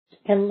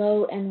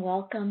Hello and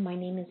welcome. My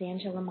name is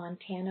Angela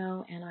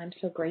Montano, and I'm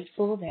so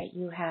grateful that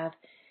you have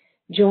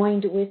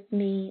joined with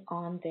me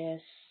on this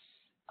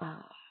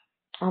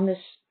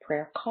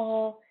prayer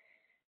call,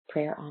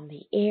 prayer on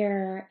the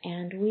air,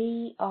 and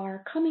we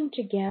are coming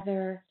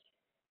together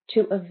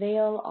to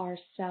avail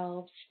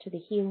ourselves to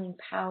the healing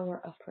power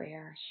of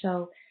prayer.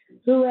 So,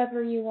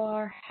 whoever you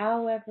are,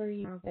 however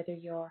you are, whether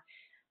you're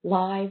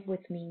live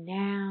with me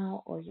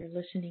now or you're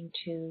listening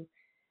to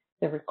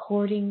the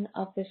recording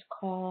of this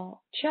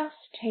call, just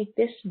take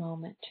this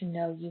moment to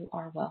know you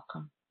are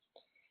welcome.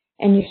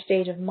 And your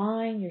state of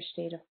mind, your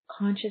state of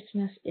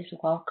consciousness is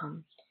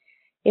welcome.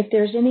 If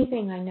there's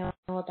anything I know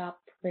about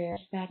prayer,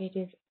 it's that it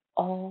is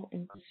all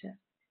inclusive.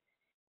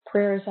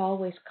 Prayer is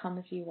always come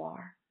as you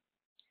are.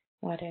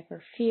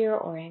 Whatever fear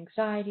or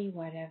anxiety,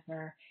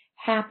 whatever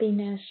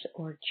happiness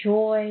or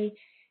joy,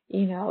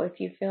 if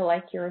you feel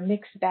like you're a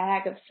mixed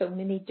bag of so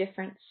many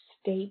different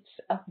states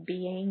of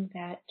being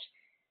that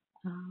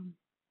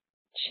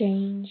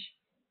change,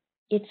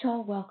 it's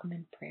all welcome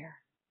in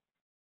prayer.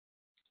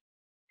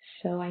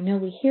 So I know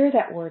we hear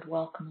that word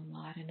welcome a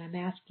lot, and I'm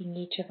asking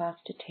each of us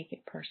to take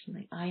it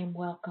personally. I am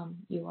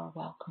welcome, you are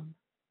welcome.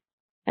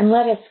 And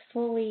let us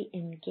fully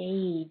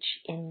engage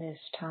in this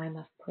time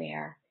of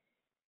prayer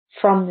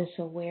from this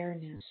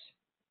awareness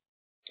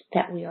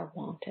that we are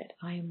wanted.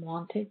 I am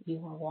wanted,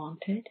 you are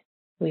wanted,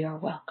 we are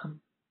welcome.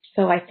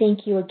 So I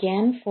thank you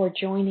again for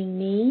joining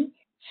me.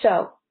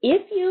 So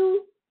if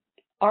you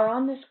are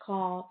on this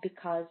call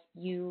because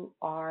you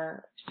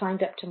are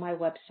signed up to my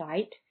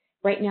website.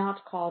 Right now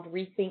it's called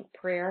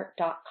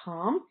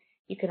rethinkprayer.com.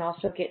 You can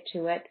also get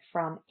to it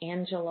from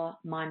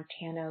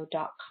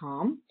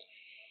angelamontano.com.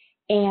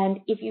 And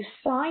if you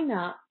sign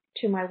up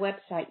to my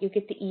website, you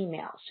get the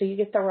email. So you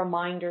get the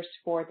reminders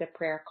for the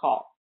prayer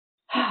call.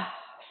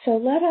 So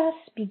let us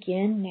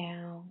begin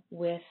now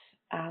with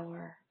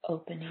our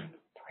opening prayer.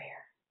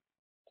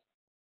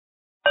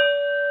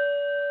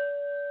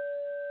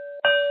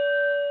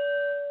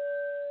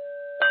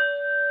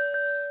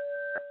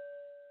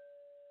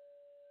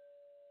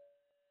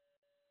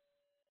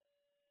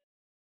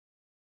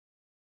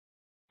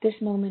 This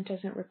moment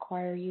doesn't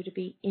require you to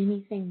be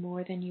anything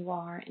more than you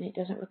are, and it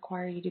doesn't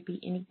require you to be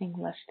anything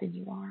less than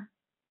you are.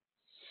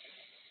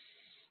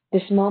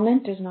 This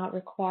moment does not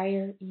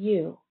require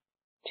you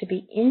to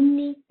be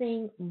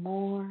anything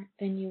more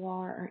than you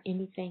are or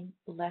anything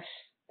less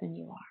than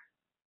you are.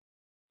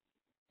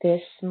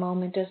 This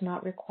moment does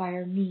not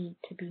require me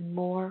to be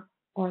more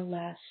or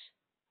less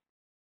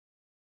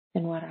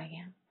than what I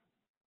am.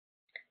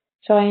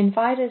 So I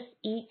invite us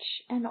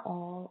each and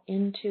all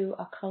into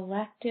a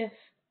collective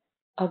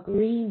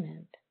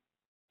agreement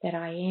that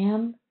I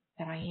am,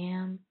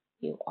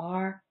 you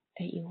are,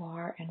 that you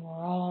are, and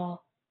we're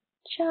all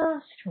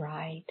just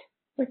right.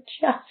 We're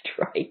just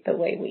right the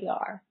way we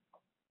are.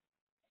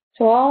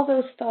 So all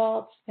those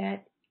thoughts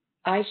that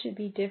I should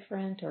be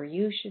different, or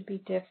you should be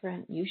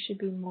different, you should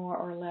be more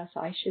or less,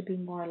 I should be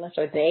more or less,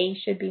 or they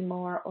should be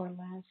more or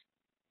less.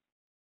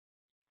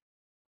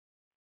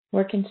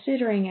 We're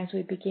considering as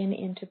we begin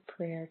into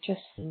prayer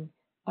just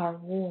our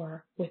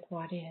war with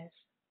what is.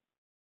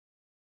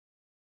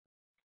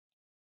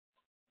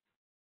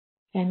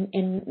 And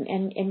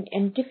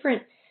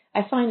different,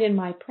 I find in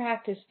my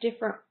practice,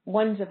 different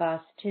ones of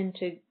us tend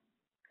to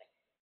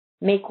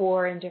make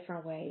war in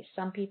different ways.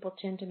 Some people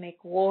tend to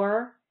make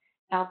war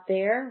out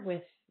there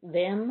with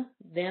them,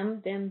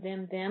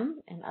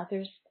 and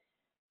others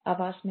of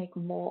us make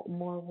more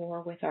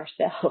war with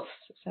ourselves.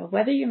 So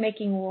whether you're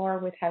making war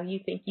with how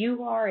you think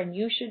you are and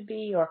you should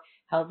be, or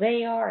how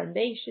they are and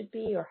they should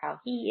be, or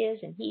how he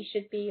is and he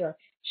should be, or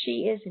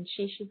she is and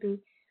she should be,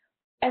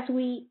 as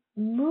we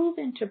move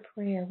into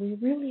prayer, we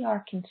really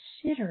are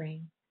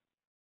considering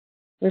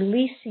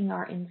releasing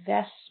our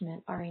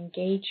investment, our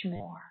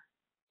engagement,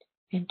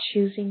 and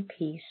choosing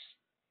peace.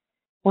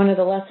 One of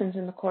the lessons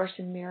in the Course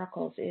in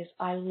Miracles is,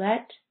 I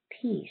let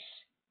peace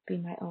be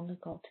my only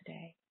goal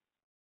today.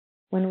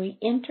 When we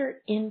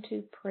enter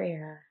into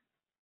prayer,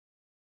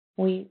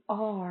 we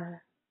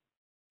are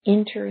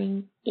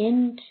entering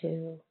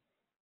into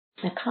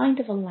a kind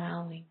of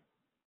allowing,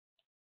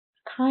 a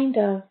kind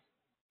of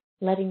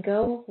letting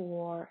go of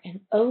war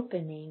and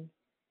opening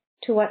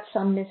to what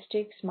some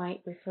mystics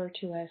might refer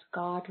to as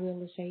God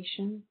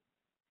realization,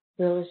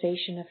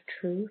 realization of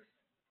truth.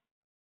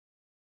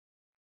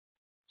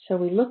 So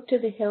we look to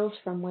the hills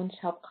from whence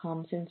help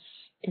comes. In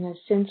a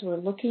sense, we're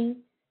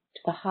looking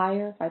to the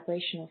higher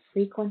vibrational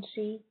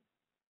frequency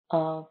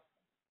of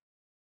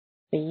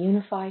the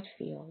unified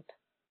field,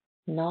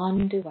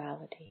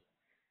 non-duality,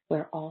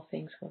 where all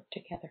things work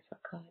together for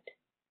good.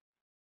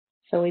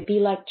 So we be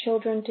like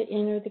children to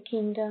enter the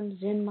kingdom,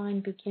 Zen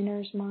mind,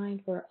 beginner's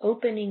mind. We're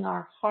opening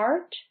our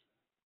heart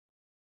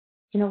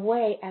in a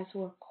way as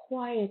we're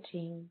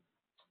quieting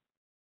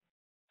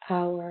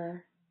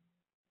our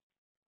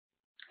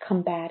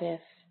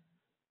combative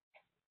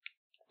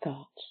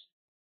thoughts.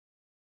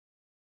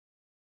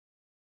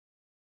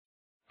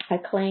 I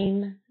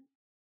claim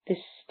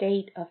this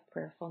state of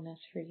prayerfulness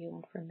for you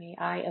and for me.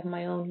 I, of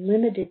my own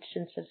limited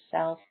sense of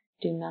self,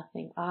 do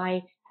nothing.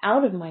 I,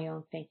 out of my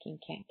own thinking,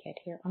 can't get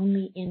here.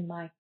 Only in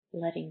my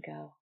letting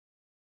go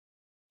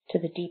to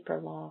the deeper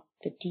love,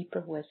 the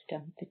deeper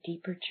wisdom, the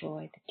deeper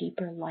joy, the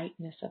deeper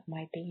lightness of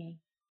my being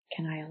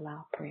can I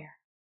allow prayer.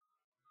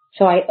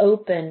 So I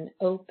open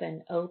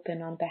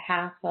on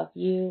behalf of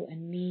you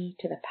and me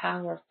to the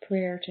power of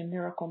prayer, to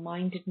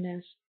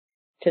miracle-mindedness,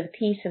 to the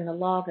peace and the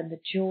love and the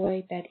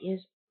joy that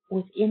is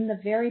within the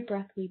very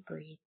breath we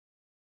breathe.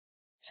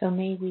 So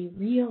may we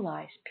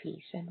realize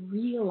peace and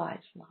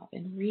realize love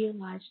and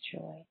realize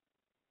joy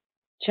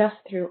just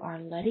through our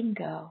letting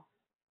go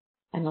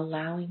and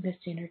allowing this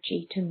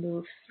energy to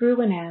move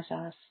through and as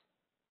us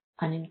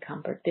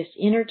unencumbered. This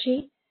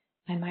energy,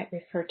 I might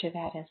refer to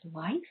that as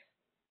life,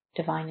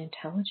 divine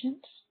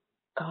intelligence,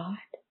 God.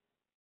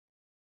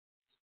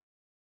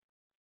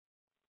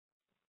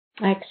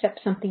 I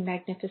accept something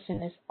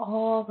magnificent has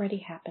already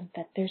happened,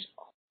 that there's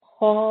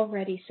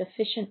already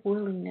sufficient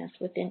willingness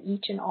within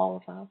each and all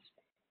of us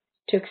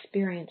to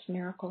experience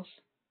miracles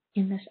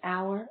in this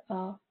hour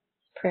of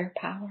prayer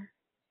power.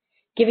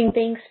 Giving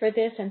thanks for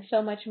this and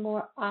so much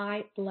more,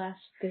 I bless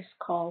this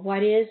call.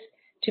 What is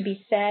to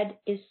be said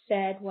is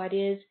said. What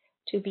is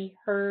to be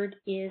heard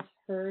is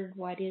heard.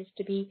 What is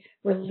to be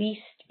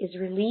released is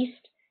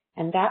released.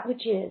 And that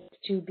which is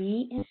to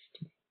be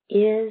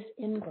is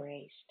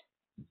embraced.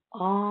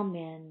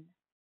 Amen.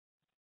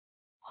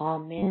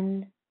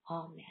 Amen.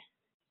 Amen.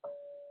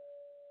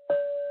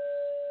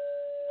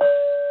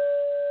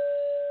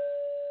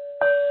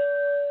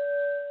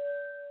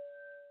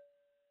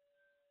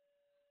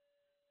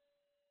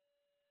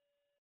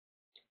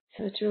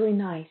 So it's really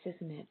nice,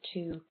 isn't it,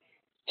 to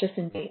just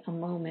invite a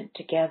moment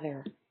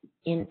together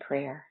in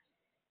prayer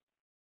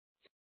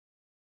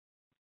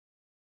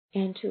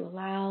and to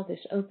allow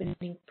this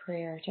opening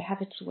prayer to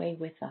have its way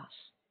with us,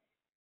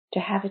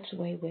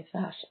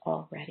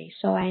 already.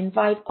 So I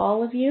invite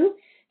all of you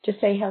to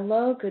say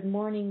hello, good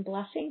morning,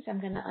 blessings.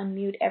 I'm going to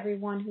unmute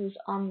everyone who's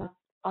on the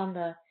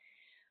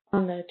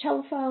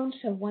telephone.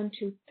 So 1,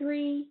 2,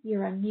 3,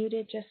 you're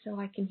unmuted just so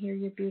I can hear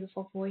your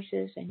beautiful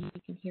voices and you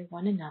can hear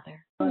one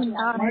another. Good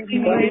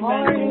morning.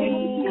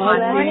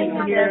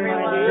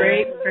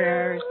 Great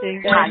prayers.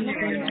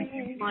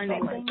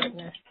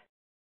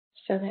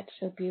 So that's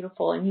so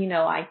beautiful. And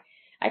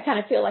I kind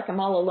of feel like I'm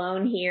all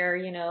alone here,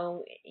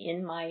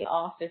 in my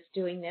office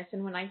doing this.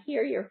 And when I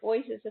hear your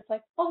voices, it's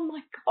like, oh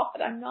my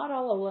God, I'm not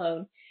all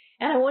alone.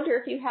 And I wonder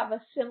if you have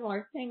a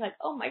similar thing, like,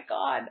 oh my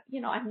God,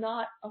 I'm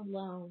not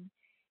alone.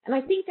 And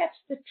I think that's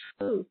the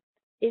truth,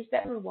 is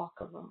that we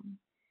walk alone.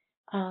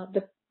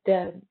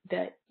 The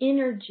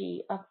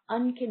energy of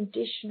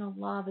unconditional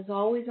love is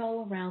always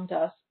all around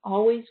us,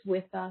 always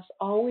with us,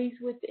 always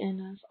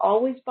within us,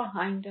 always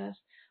behind us,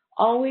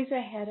 always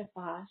ahead of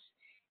us.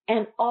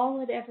 And all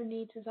it ever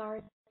needs is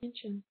our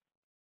attention.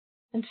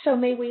 And so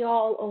may we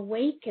all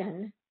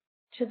awaken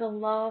to the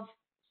love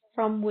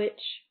from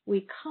which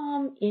we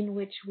come, in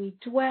which we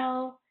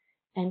dwell,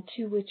 and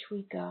to which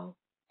we go.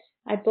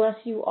 I bless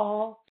you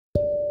all.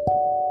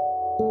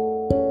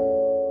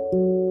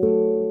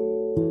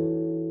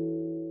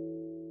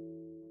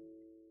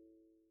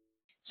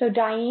 So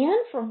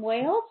Diane from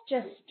Wales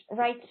just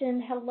writes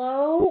in,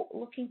 hello,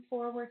 looking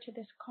forward to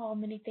this call.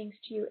 Many thanks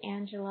to you,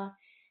 Angela,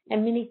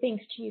 and many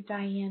thanks to you,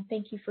 Diane.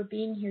 Thank you for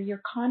being here.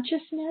 Your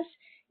consciousness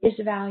is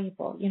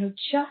valuable.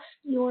 Just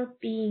your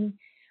being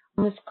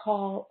on this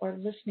call or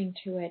listening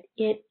to it,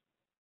 it's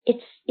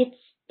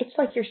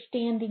like you're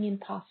standing in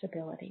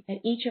possibility,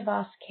 that each of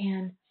us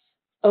can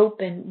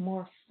open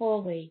more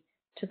fully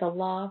to the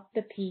love,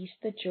 the peace,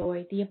 the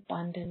joy, the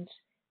abundance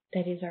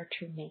that is our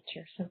true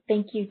nature. So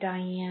thank you,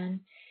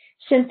 Diane.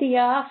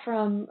 Cynthia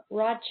from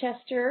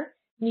Rochester,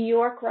 New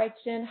York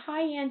writes in,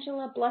 hi,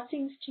 Angela,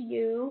 blessings to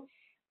you.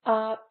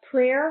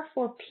 Prayer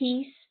for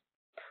peace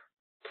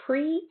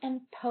pre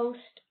and post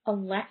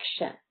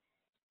election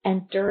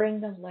and during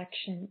the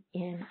election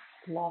in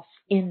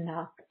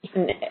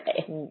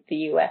the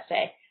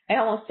USA. I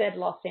almost said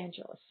Los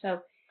Angeles.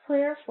 So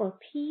prayer for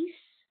peace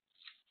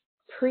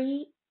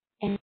pre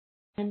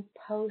and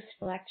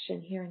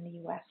post-election here in the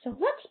U.S. So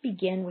let's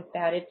begin with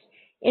that. It's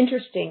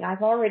interesting.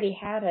 I've already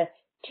had a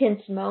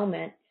tense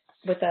moment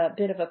with a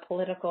bit of a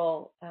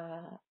political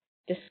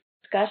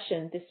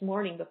discussion this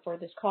morning before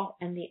this call,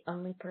 and the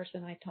only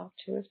person I talk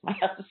to is my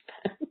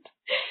husband.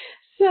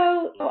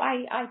 So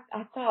I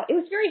thought it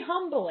was very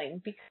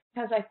humbling,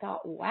 because I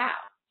thought, wow,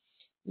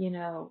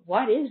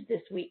 what is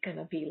this week going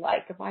to be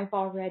like if I've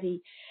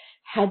already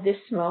had this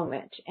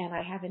moment and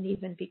I haven't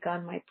even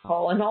begun my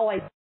call, and all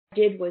I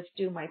did was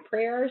do my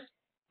prayers.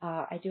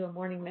 I do a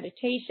morning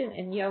meditation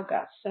and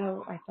yoga.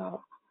 So I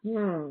thought,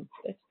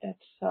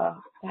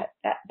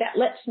 that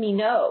lets me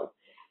know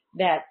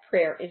that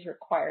prayer is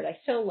required. I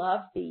so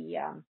love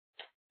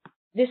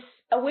this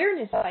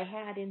awareness that I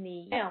had in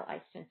the email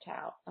I sent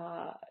out.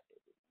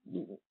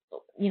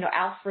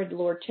 Alfred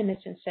Lord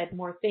Tennyson said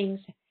more things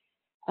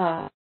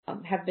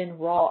have been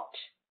wrought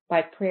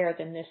by prayer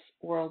than this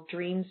world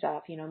dreams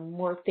of.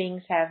 More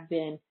things have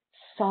been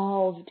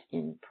solved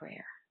in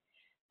prayer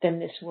than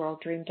this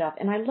world dreamed of.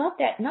 And I love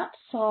that, not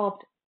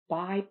solved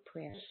by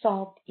prayer,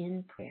 solved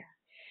in prayer.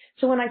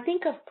 So when I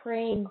think of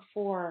praying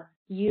for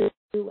you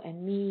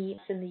and me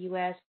in the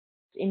U.S.,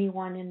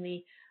 anyone in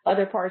the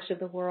other parts of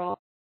the world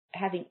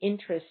having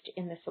interest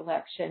in this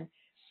election,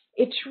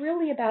 it's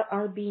really about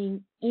our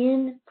being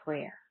in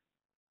prayer.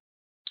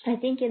 I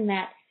think in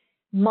that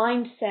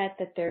mindset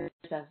that there's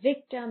a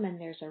victim and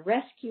there's a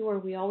rescuer,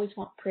 we always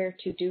want prayer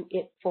to do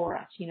it for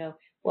us.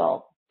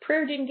 Well,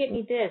 prayer didn't get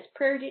me this,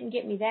 prayer didn't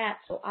get me that,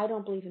 so I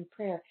don't believe in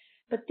prayer.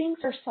 But things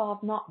are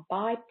solved not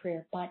by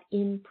prayer, but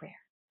in prayer.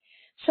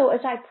 So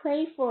as I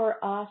pray for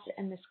us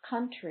and this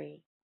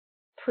country,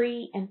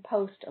 pre and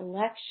post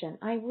election,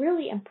 I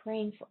really am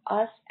praying for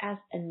us as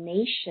a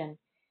nation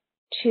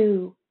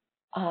to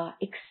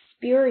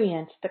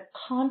experience the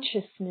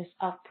consciousness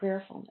of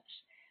prayerfulness.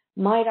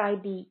 Might I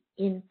be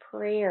in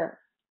prayer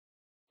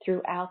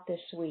throughout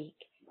this week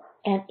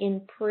and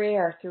in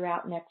prayer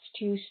throughout next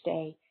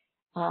Tuesday,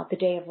 the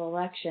day of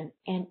election,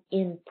 and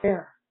in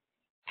prayer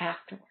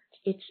afterwards.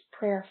 It's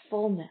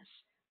prayerfulness,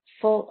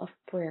 full of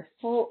prayer,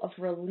 full of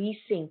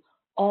releasing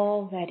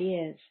all that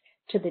is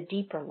to the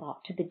deeper love,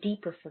 to the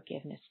deeper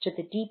forgiveness, to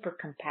the deeper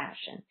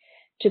compassion,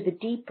 to the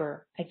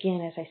deeper,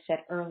 again, as I said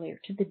earlier,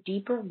 to the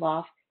deeper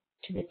love,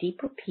 to the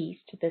deeper peace,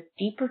 to the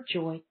deeper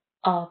joy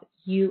of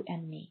you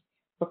and me.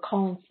 We're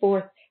calling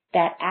forth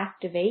that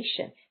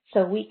activation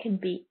so we can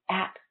be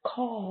at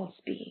cause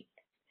being.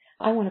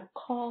 I want to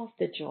cause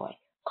the joy,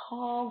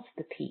 cause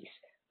the peace,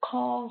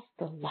 cause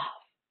the love,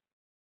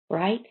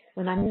 right?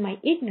 When I'm in my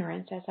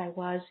ignorance, as I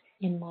was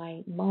in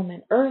my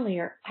moment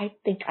earlier, I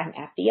think I'm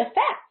at the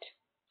effect.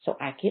 So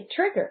I get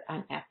triggered.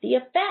 I'm at the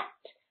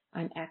effect.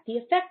 I'm at the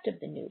effect of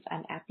the news.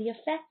 I'm at the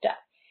effect of.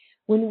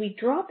 When we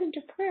drop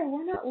into prayer,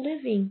 we're not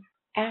living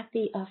at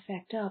the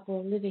effect of. We're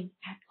living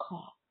at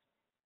cause.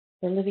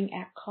 We're living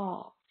at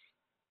cause,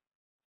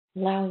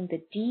 allowing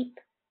the deep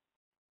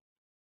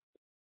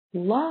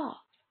love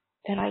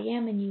that I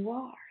am and you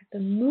are, the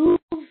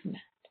movement,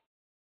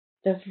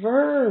 the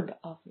verb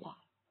of love.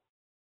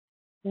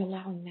 We're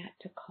allowing that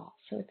to call.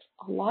 So it's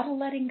a lot of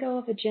letting go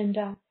of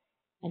agenda,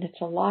 and it's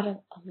a lot of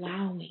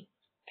allowing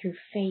through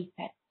faith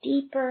that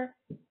deeper,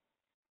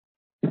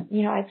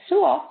 I'm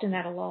so often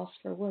at a loss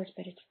for words,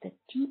 but it's the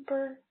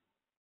deeper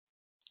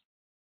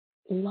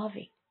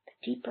loving,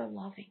 the deeper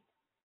loving.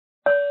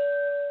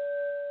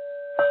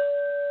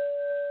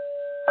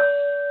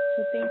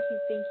 So thank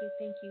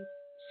you,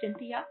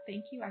 Cynthia.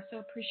 Thank you. I so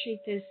appreciate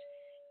this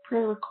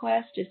prayer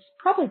request. It's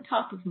probably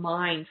top of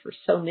mind for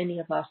so many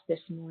of us this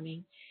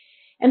morning.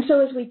 And so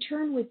as we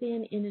turn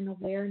within in an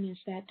awareness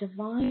that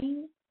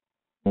divine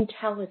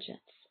intelligence,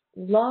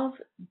 love,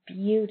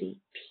 beauty,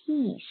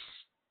 peace,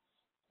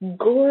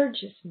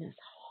 gorgeousness,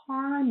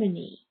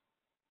 harmony,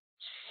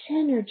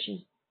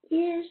 synergy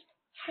is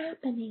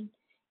happening.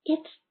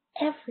 It's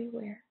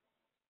everywhere.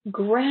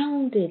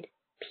 Grounded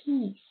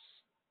peace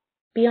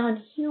beyond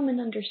human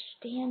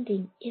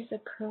understanding is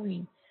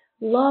occurring.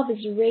 Love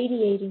is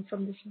radiating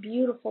from this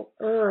beautiful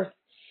earth,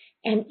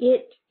 and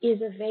it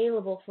is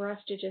available for us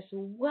to just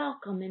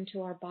welcome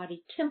into our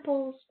body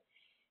temples.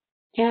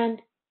 And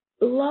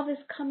love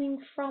is coming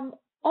from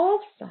all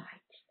sides.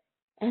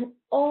 And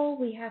all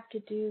we have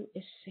to do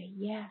is say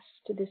yes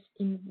to this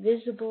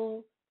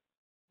invisible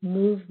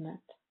movement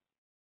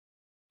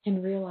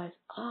and realize,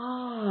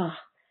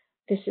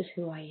 this is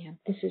who I am.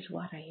 This is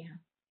what I am.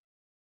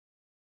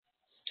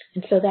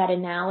 And so that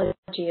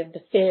analogy of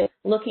the fish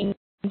looking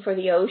for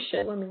the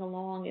ocean, swimming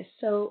along, is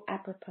so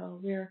apropos.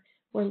 We're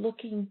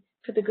looking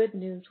for the good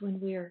news when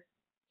we're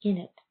in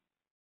it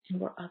and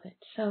we're of it.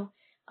 So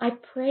I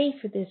pray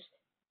for this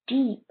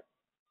deep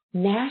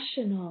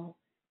national,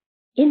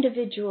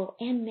 individual,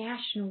 and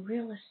national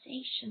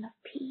realization of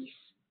peace.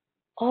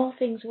 All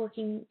things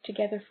working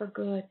together for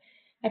good.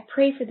 I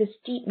pray for this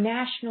deep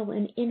national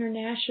and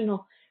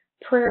international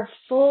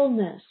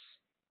prayerfulness.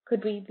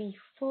 Could we be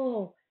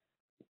full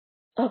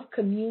of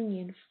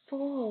communion,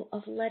 full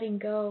of letting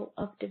go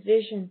of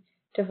division,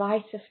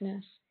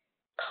 divisiveness,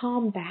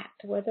 combat,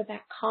 whether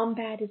that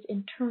combat is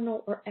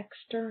internal or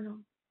external.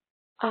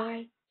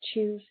 I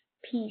choose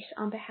peace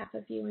on behalf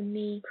of you and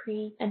me,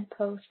 pre and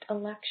post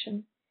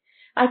election.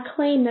 I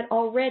claim that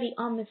already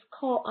on this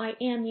call, I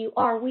am, you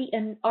are, we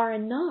are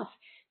enough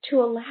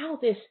to allow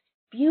this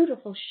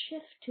beautiful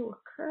shift to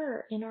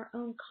occur in our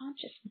own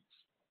consciousness.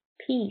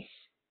 Peace,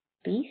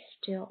 be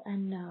still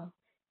and know.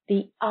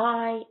 The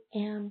I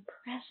am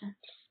presence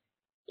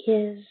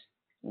is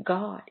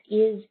God,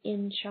 is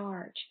in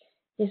charge,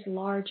 is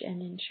large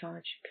and in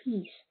charge.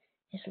 Peace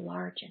is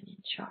large and in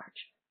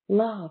charge.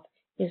 Love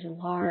is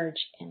large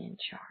and in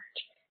charge.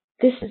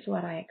 This is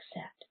what I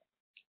accept.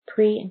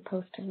 Pre and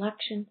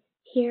post-election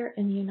here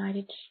in the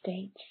United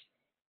States.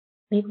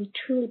 May we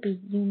truly be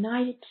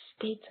United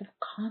States of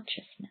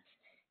consciousness,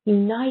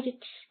 United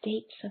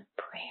States of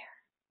prayer.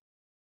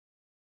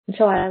 And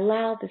so I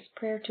allow this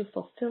prayer to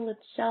fulfill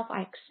itself.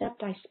 I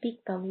accept, I speak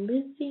the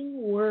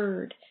living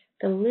word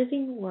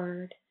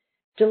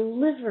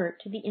delivered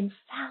to the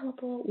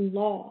infallible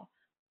law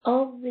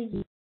of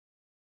the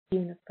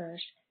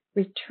universe,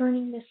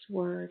 returning this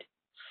word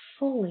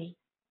fully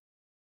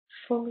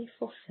fully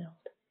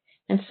fulfilled.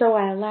 And so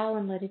I allow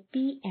and let it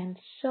be, and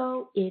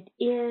so it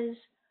is.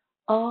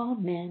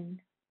 Amen.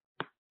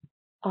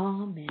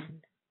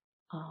 Amen.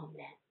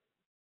 Amen.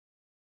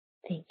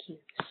 Thank you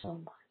so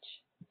much.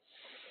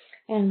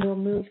 And we'll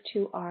move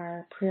to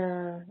our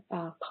prayer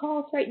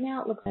calls right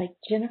now. It looks like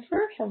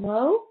Jennifer,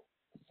 hello.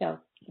 So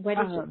what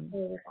is your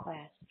prayer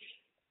request?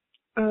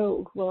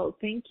 Oh, well,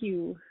 thank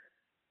you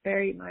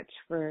very much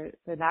for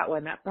that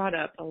one. That brought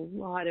up a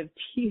lot of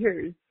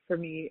tears for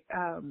me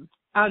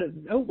out of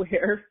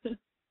nowhere.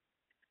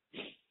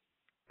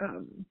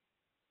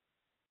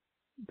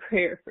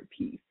 Prayer for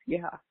peace,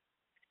 yeah.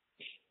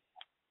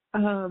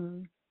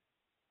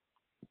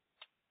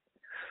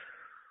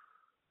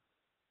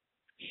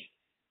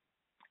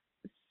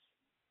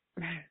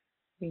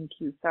 Thank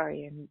you.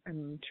 Sorry,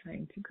 I'm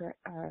trying to.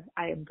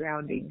 I am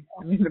grounding.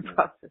 I'm in the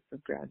process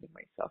of grounding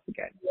myself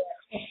again.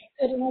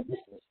 Good. And I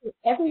just,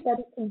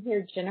 everybody can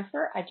hear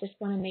Jennifer. I just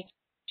want to make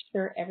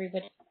sure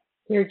everybody can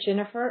hear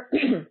Jennifer.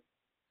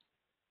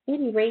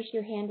 Maybe raise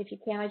your hand if you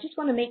can. I just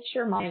want to make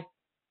sure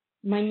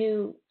my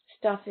new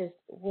stuff is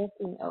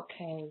working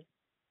okay,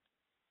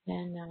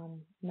 and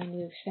my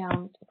new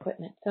sound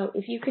equipment. So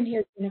if you can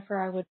hear Jennifer,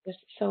 I would just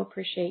so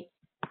appreciate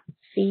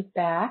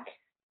feedback.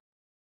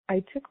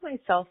 I took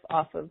myself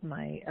off of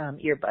my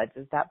earbuds.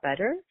 Is that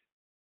better?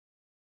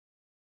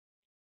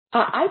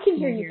 I can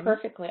hear you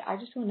perfectly. I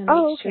just want to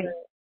make sure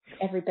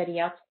everybody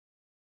else.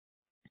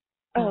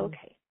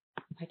 Okay.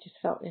 I just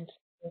felt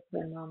insecure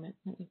for a moment.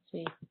 Let me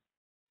see.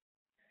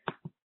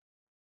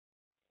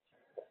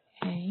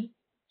 Okay.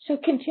 So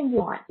continue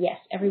on. Yes,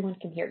 everyone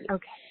can hear you.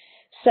 Okay.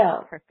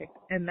 So perfect.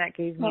 And that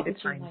gave me the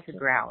time to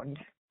ground.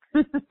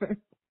 So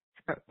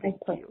thank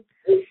you.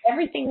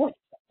 Everything was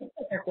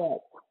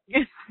good.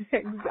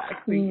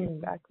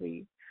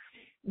 Exactly.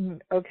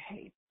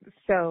 Okay.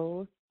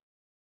 So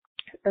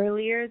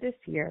earlier this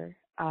year,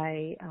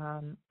 I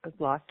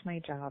lost my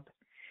job,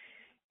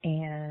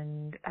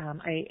 and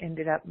I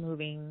ended up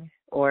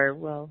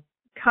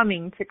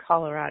coming to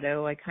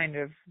Colorado. I kind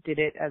of did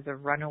it as a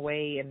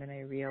runaway, and then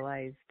I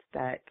realized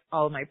that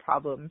all my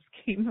problems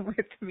came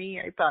with me.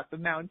 I thought the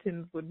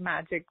mountains would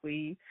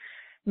magically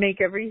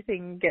make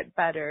everything get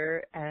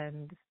better,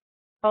 and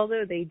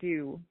although they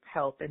do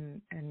help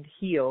and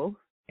heal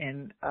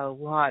in a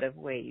lot of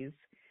ways,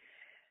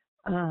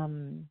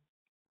 I'm,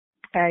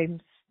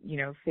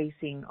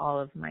 facing all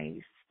of my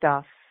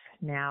stuff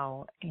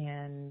now,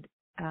 and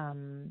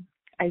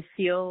I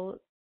feel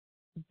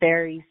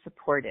very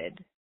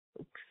supported.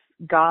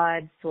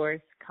 God,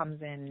 source,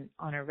 comes in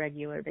on a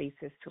regular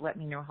basis to let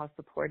me know how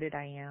supported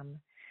I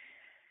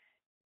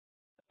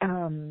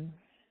am.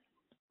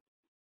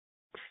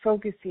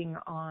 Focusing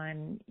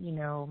on,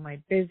 my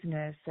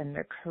business and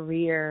the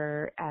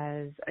career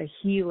as a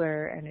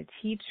healer and a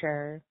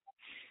teacher,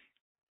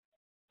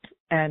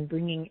 and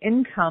bringing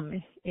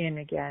income in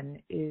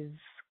again is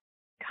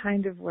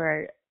kind of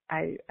where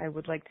I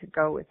would like to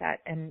go with that.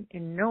 And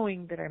in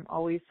knowing that I'm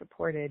always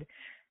supported,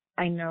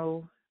 I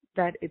know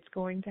that it's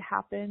going to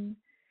happen.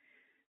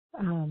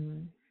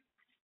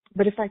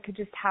 But if I could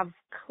just have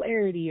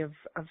clarity of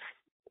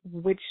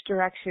which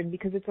direction,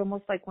 because it's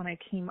almost like when I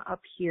came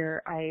up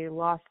here, I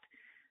lost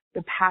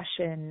the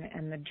passion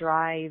and the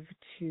drive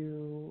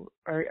to,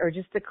 or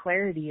just the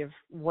clarity of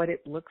what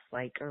it looks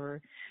like,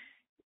 or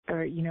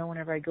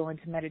whenever I go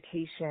into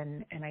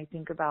meditation and I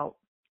think about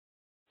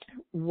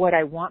what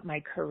I want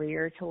my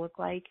career to look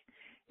like,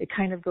 it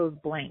kind of goes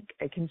blank.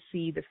 I can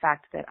see the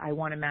fact that I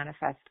want to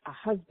manifest a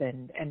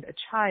husband and a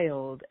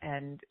child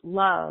and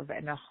love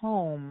and a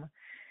home,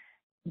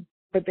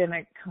 but then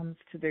it comes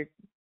to the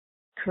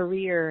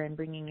career and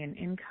bringing in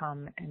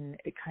income, and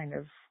it kind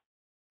of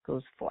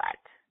goes flat.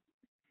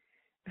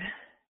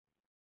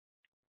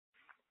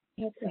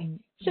 Okay.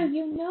 So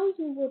you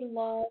would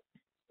love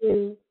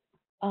to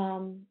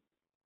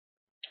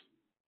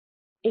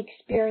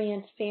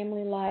experience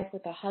family life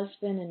with a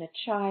husband and a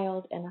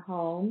child and a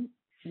home,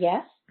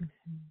 yes?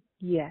 Mm-hmm.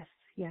 Yes.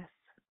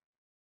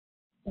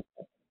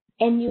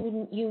 And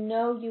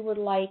you would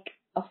like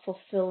a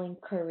fulfilling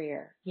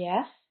career,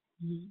 yes?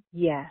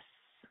 Yes.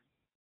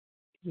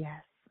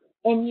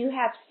 And you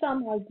have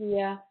some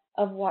idea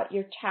of what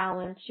your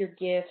talents, your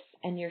gifts,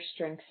 and your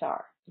strengths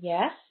are,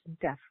 yes?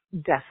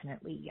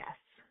 Definitely yes.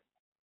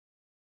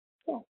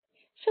 Yeah.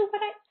 So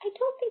what I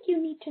don't think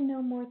you need to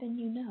know more than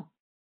you know.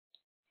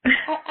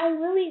 I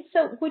really,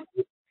 so would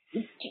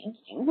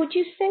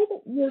you say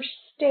that your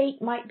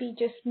state might be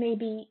just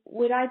maybe,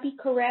 would I be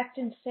correct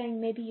in saying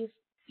maybe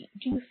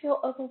do you feel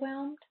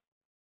overwhelmed?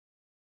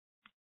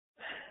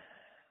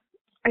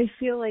 I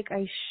feel like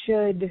I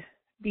should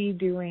be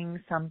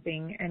doing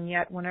something, and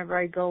yet whenever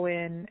I go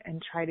in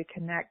and try to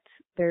connect,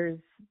 there's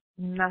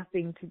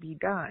nothing to be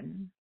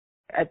done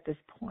at this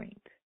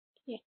point.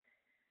 Yeah.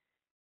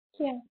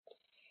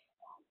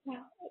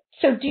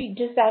 So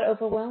does that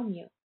overwhelm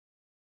you?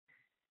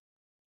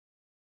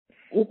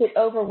 Is it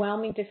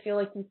overwhelming to feel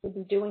like you could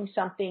be doing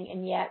something,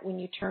 and yet when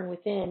you turn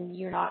within,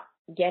 you're not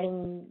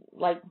getting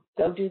like,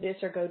 go do this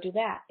or go do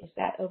that? Is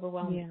that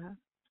overwhelming?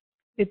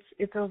 Yeah.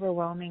 It's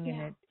overwhelming,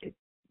 and it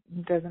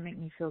doesn't make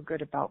me feel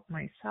good about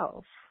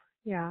myself.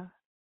 Yeah.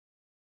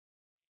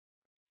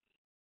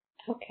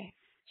 Okay.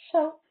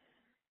 So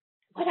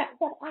what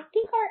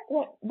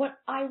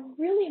I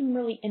really am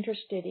really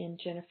interested in,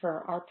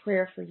 Jennifer, our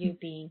prayer for you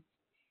being,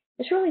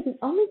 is really the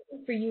only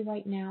thing for you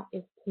right now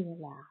is to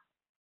allow.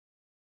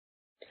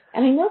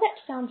 And I know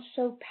that sounds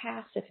so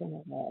passive in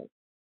a way,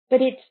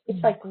 but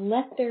it's like,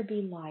 let there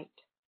be light.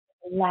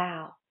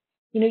 Allow.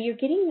 You're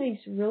getting these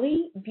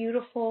really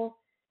beautiful,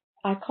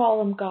 I call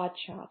them God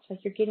shots.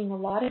 Like, you're getting a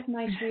lot of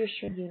nice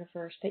reassured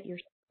universe that you're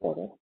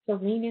supported. So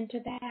lean into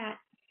that.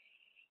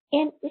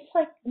 And it's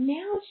like,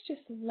 now it's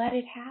just let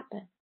it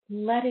happen.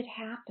 Let it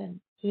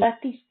happen.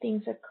 Let these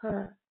things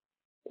occur.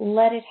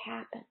 Let it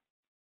happen.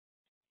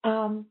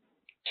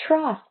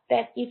 Trust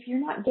that if you're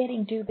not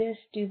getting do this,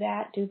 do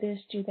that, do this,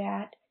 do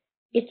that,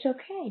 it's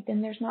okay.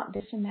 Then there's not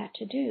this and that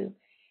to do.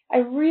 I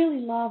really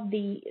love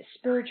the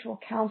spiritual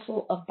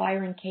counsel of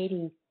Byron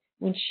Katie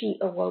when she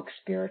awoke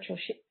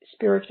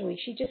spiritually.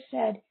 She just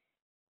said,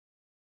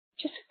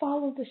 just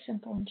follow the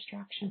simple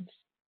instructions.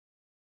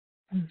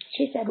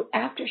 She said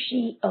after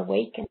she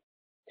awakened,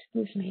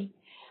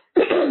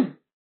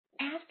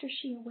 after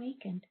she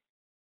awakened,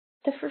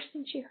 the first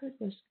thing she heard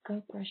was,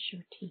 go brush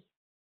your teeth.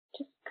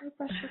 Just go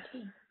brush your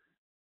teeth.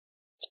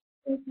 Just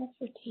go brush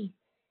your teeth.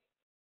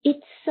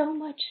 It's so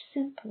much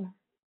simpler.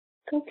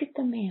 Go get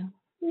the mail.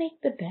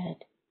 Make the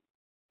bed.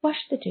 Wash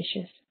the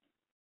dishes.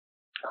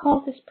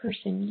 Call this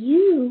person.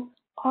 You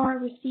are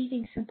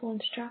receiving simple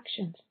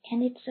instructions,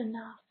 and it's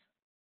enough.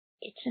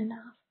 It's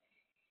enough.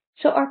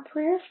 So our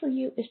prayer for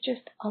you is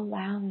just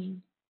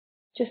allowing,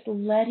 just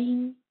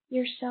letting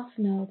yourself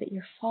know that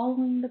you're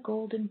following the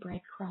golden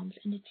breadcrumbs,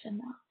 and it's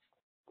enough.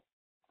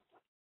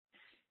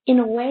 In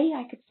a way,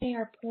 I could say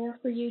our prayer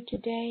for you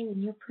today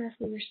and your prayer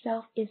for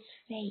yourself is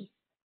faith.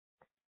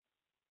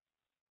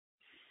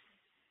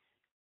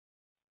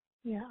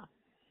 Yeah.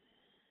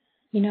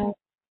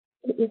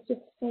 It is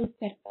just faith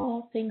that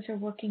all things are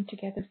working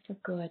together for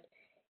good.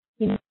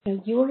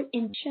 Your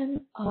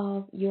intention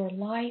of your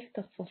life,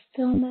 the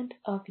fulfillment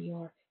of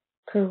your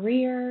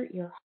career,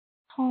 your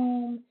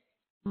home,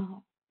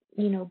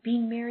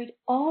 being married,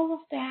 all of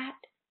that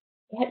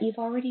you've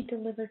already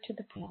delivered to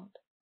the world.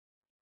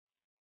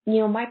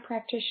 My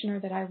practitioner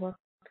that I worked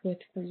with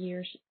for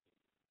years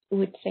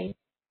would say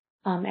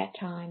at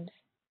times,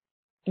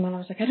 when I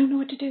was like, I don't know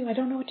what to do,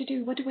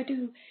 what do I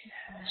do?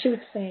 She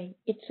would say,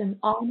 it's an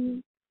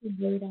honor to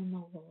wait on the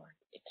Lord.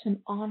 It's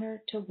an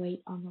honor to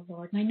wait on the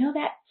Lord. And I know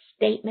that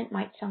statement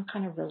might sound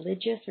kind of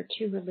religious or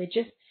too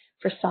religious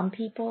for some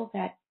people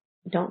that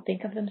don't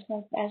think of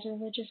themselves as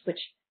religious, which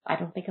I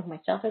don't think of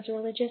myself as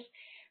religious.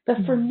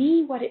 But for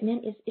me, what it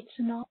meant is it's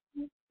an honor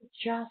to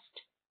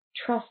just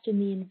trust in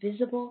the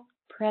invisible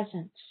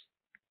presence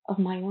of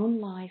my own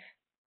life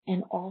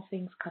and all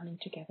things coming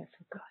together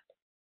for good.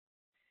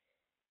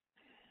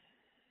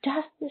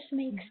 Does this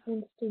make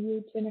sense to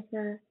you,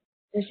 Jennifer?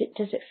 Does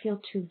it feel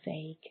too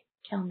vague?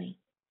 Tell me.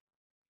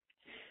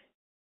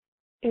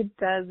 It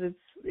does.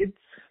 It's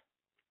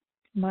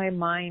my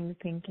mind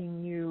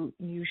thinking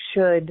we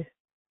should.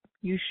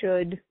 This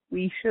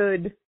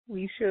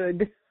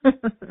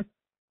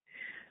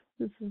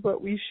is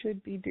what we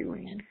should be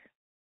doing.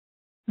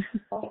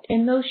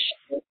 And those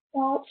should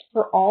thoughts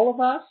for all of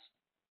us,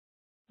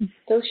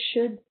 those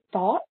should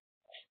thoughts,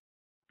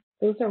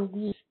 those are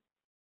weeds.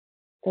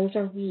 Those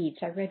are weeds.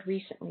 I read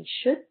recently,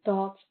 should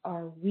thoughts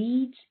are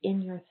weeds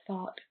in your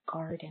thought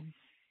garden.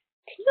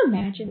 Can you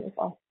imagine if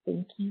our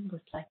thinking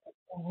was like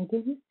a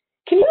garden?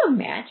 Can you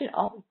imagine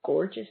all the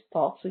gorgeous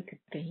thoughts we could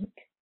think?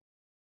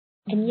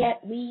 And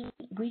yet we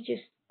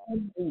just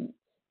weed.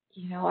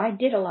 I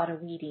did a lot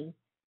of weeding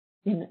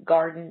in the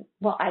garden.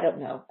 Well, I don't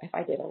know if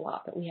I did a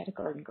lot, but we had a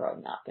garden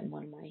growing up, and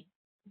one of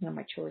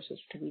my chores was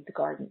to weed the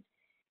garden.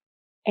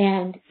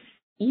 And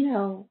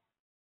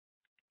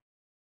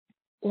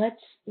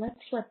let's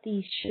let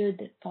these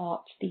should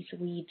thoughts, these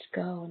weeds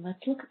go, and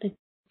let's look at the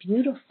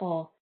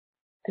beautiful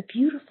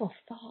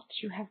thoughts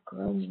you have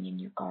growing in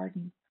your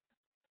garden.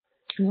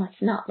 And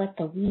let's not let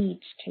the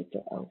weeds take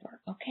it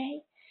over,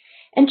 okay?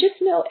 And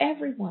just know,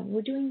 everyone,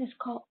 we're doing this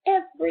call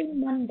every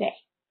Monday,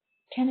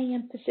 10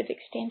 a.m. Pacific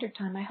Standard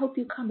Time. I hope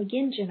you come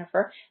again,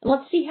 Jennifer, and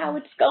let's see how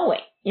it's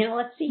going.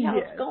 Let's see how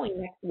it's going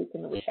next week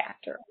and the week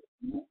after.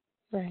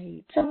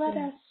 Right. So let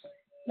us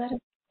go.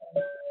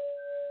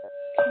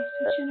 Okay,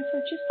 so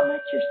Jennifer, just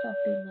let yourself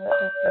be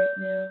loved up right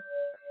now.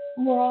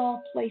 And we're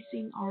all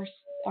placing our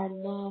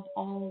love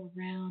all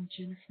around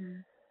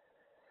Jennifer.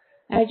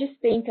 And I just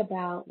think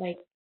about,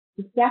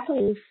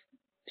 exactly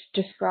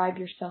describe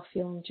yourself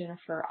feeling,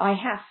 Jennifer. I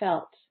have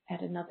felt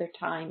at another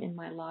time in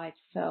my life.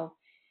 So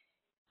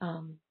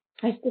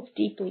I just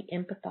deeply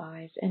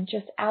empathize. And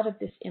just out of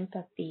this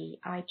empathy,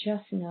 I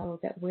just know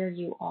that where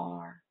you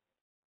are,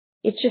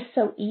 it's just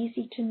so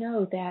easy to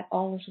know that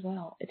all is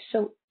well. It's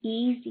so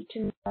easy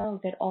to know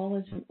that all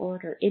is in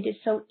order. It is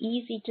so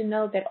easy to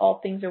know that all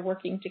things are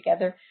working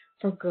together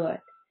for good.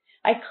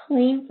 I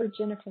claim for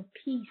Jennifer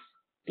peace.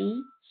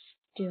 Be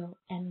still,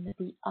 and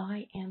the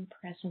I am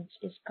presence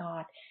is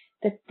God.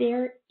 that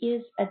there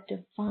is a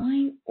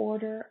divine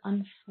order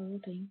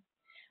unfolding.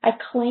 I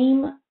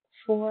claim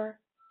for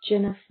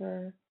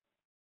Jennifer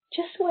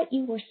just what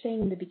you were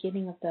saying in the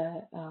beginning of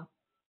the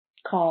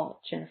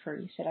call, Jennifer.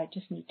 You said, I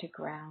just need to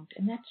ground.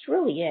 And that's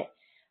really it.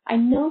 I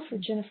know for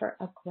Jennifer,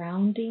 a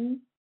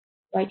grounding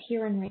right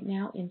here and right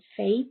now in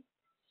faith,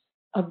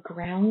 a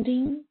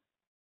grounding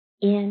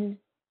in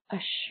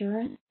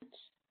assurance,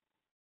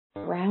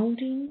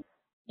 grounding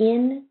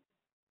in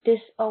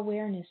this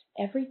awareness.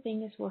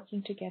 Everything is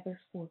working together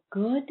for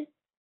good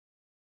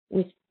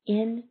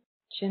within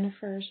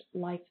Jennifer's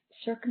life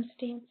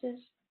circumstances.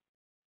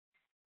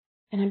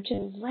 And I'm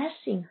just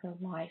blessing her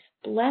life,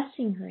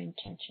 blessing her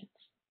intentions.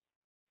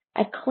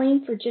 I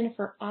claim for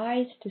Jennifer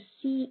eyes to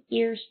see,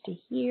 ears to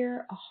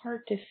hear, a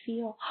heart to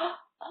feel.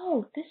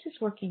 Oh, this is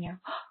working out.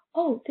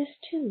 Oh, this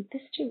too,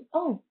 this too.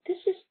 Oh, this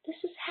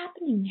is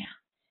happening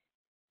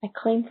now. I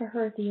claim for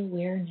her the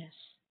awareness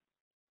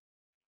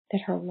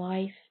that her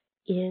life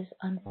is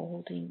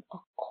unfolding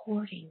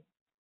according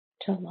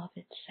to love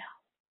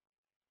itself.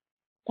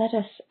 Let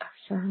us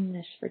affirm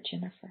this for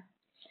Jennifer.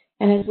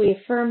 And as we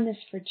affirm this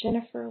for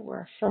Jennifer,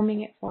 we're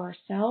affirming it for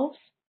ourselves.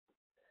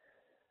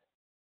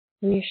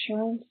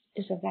 Reassurance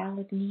is a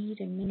valid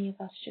need, and many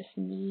of us just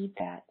need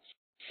that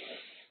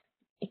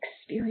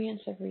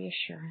experience of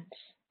reassurance.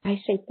 I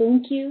say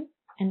thank you,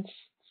 and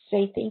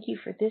say thank you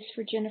for this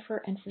for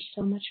Jennifer and for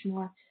so much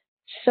more.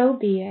 So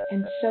be it,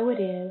 and so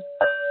it is.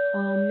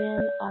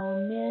 Amen,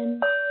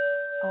 amen,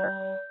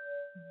 amen.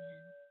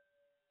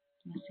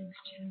 Blessings,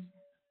 Jennifer.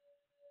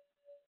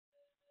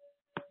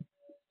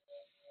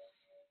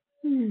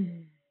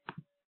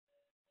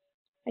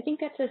 I think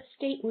that's a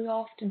state we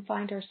often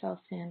find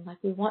ourselves in. Like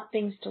we want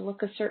things to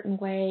look a certain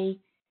way,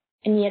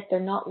 and yet they're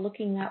not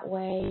looking that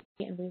way,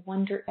 and we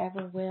wonder if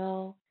ever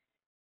will.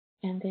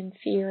 And then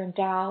fear and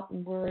doubt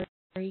and worry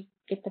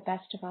get the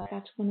best of us.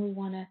 That's when we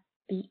want to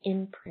be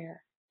in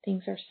prayer.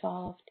 Things are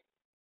solved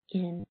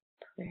in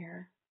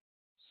prayer.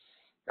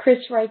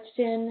 Chris writes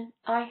in,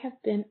 I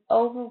have been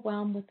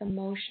overwhelmed with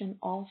emotion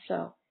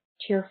also,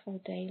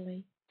 tearful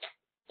daily.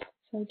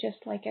 So just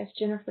like as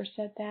Jennifer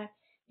said that,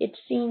 it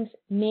seems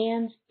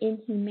man's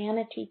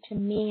inhumanity to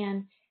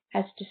man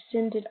has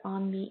descended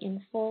on me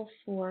in full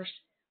force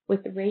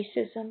with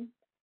racism,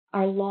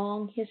 our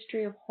long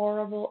history of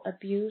horrible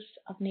abuse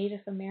of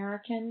Native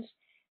Americans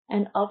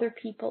and other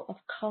people of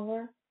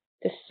color,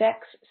 the sex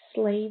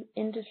slave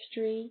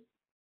industry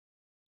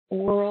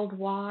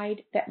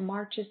worldwide that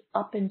marches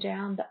up and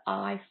down the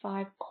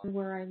I-5 corridor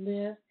where I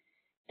live,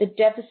 the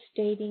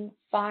devastating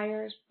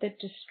fires that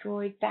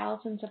destroyed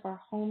thousands of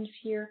our homes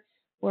here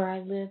where I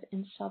live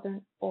in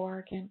Southern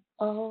Oregon.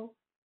 Oh,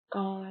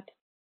 God,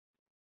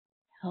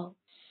 help.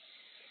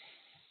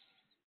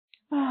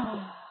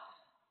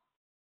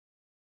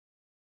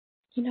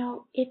 You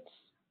know,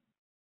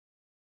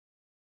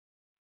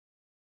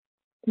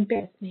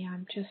 bear with me,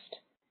 I'm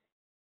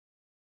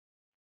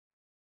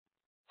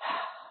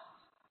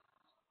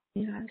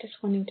just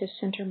wanting to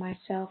center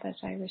myself as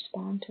I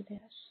respond to this.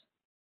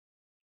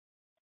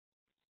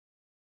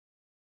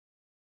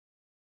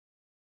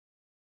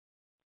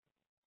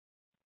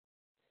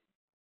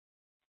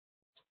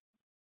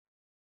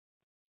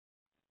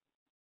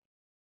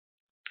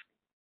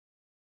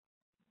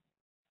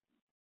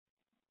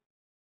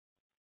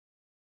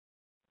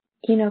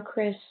 You know,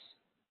 Chris,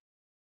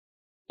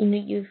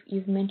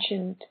 you've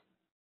mentioned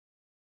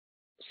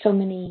so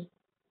many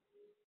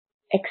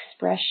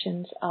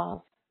expressions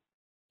of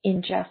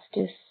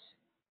injustice,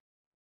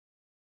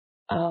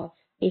 of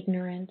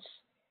ignorance.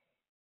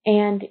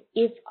 And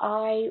if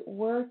I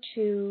were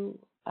to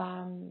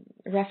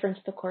reference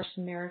the Course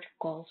in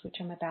Miracles, which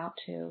I'm about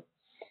to,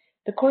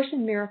 the Course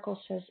in Miracles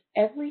says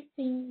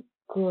everything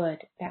good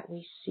that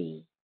we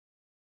see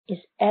is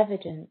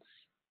evidence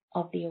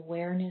of the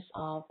awareness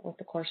of what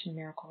the Course in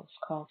Miracles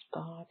calls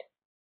God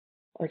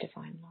or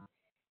divine love.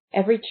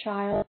 Every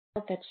child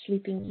that's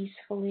sleeping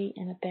peacefully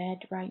in a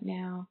bed right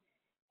now,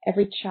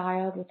 every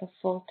child with a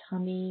full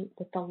tummy,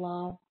 with the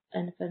love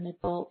of an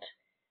adult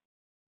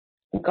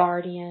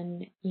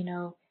guardian,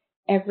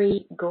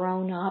 every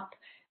grown up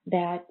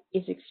that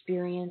is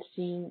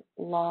experiencing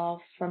love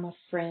from a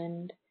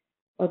friend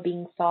or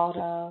being thought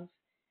of,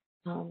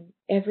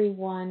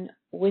 everyone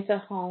with a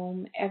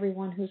home,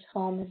 everyone whose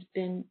home has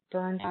been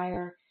burned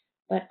higher,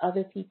 but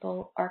other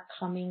people are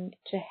coming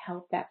to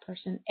help that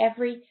person.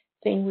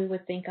 Everything we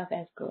would think of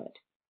as good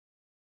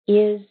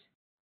is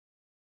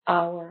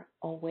our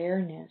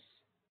awareness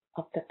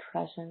of the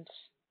presence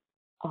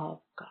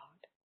of God.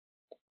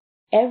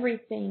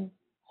 Everything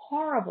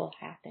horrible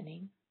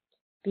happening,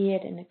 be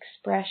it an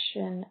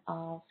expression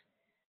of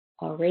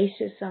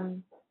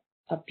racism,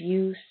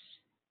 abuse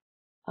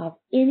of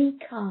any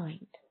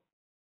kind,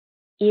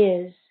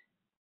 is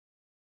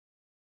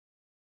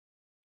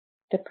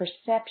the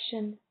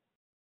perception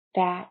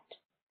that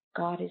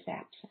God is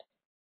absent.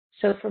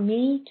 So for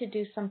me to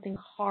do something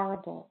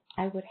horrible,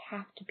 I would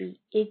have to be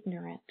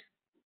ignorant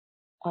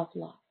of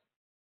love.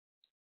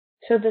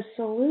 So the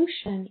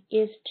solution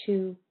is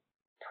to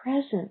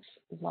presence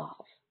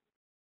love,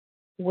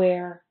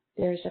 where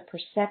there's a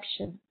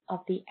perception of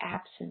the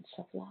absence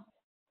of love.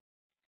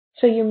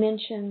 So you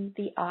mentioned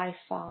the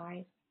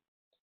I-5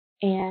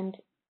 and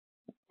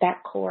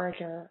that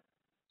corridor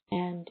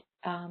and,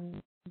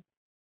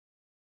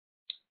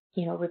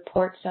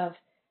 reports of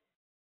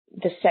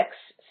the sex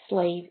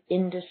slave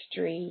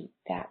industry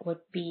that would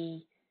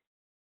be,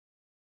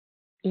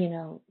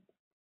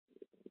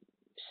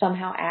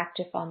 somehow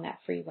active on that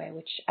freeway,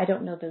 which I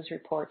don't know those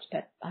reports,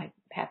 but I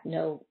have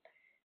no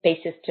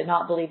basis to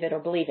not believe it or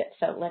believe it.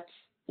 So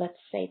let's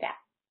say that.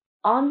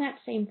 On that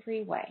same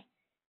freeway,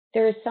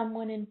 there is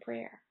someone in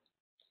prayer.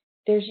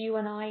 There's you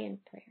and I in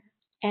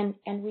prayer.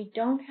 And we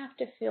don't have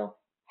to feel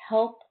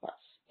helpless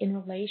in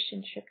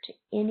relationship to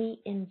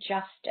any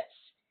injustice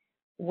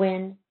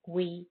when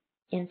we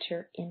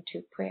enter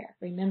into prayer.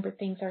 Remember,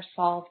 things are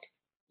solved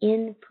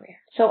in prayer.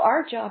 So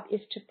our job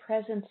is to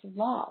presence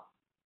love.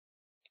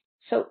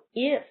 So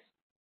if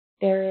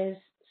there is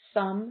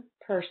some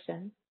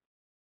person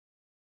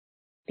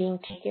being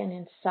taken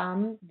in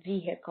some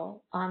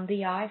vehicle on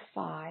the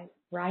I-5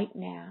 right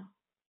now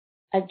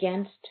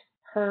against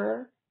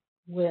her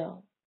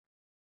will,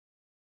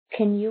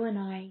 can you and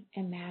I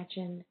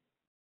imagine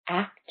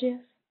active,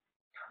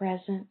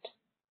 present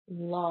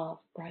love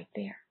right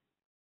there?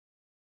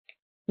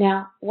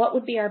 Now, what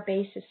would be our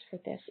basis for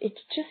this?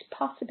 It's just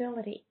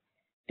possibility.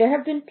 There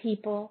have been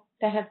people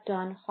that have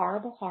done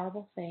horrible,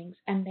 horrible things,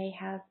 and they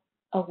have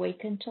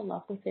awakened to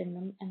love within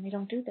them, and they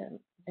don't do them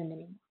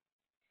anymore.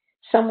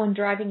 Someone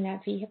driving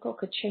that vehicle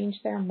could change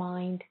their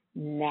mind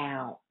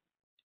now.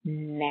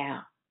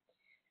 Now.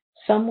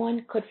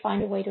 Someone could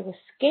find a way to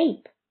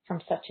escape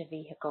from such a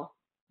vehicle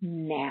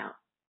now.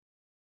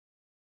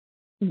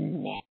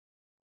 Now.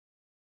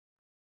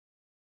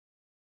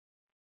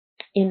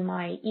 In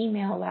my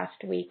email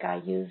last week,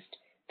 I used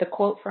the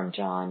quote from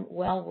John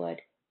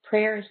Wellwood,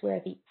 prayer is where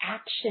the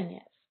action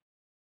is.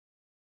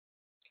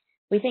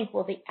 We think,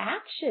 well, the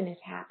action is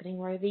happening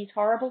where these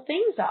horrible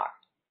things are.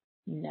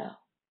 No,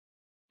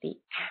 the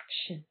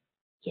action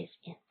is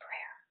in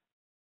prayer.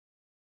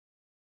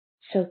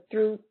 So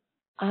through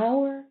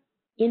our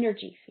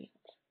energy fields,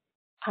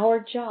 our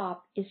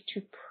job is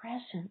to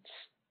presence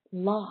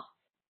love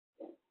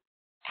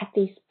at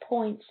these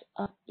points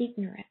of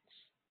ignorance,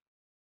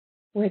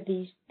 where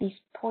these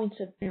points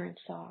of ignorance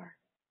are,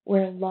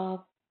 where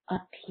love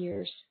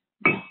appears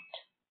not.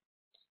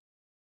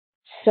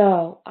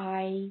 So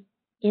I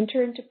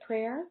enter into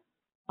prayer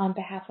on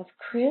behalf of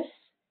Chris,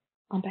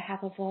 on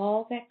behalf of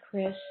all that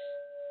Chris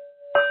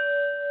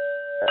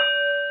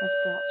has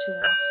brought to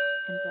us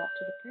and brought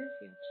to the prayer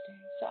field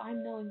today. So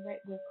I'm knowing right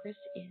where Chris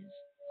is.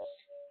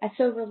 I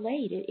so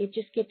relate. It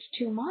just gets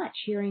too much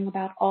hearing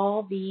about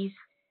all these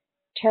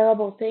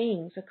terrible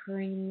things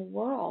occurring in the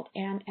world.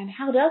 And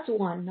how does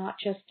one not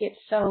just get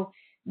so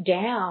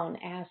down,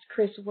 as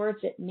Chris words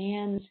it,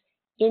 man's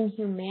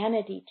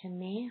inhumanity to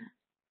man?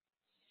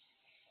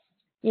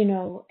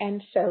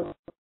 And so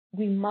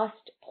we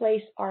must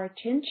place our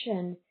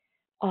attention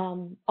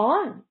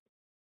on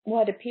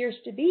what appears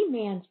to be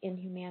man's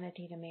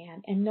inhumanity to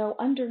man, and know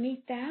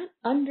underneath that,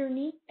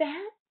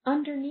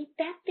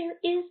 there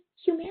is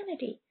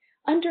humanity.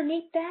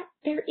 Underneath that,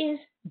 there is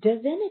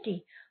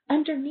divinity.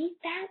 Underneath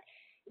that,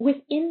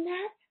 within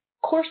that,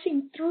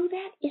 coursing through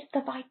that is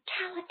the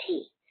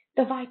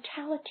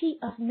vitality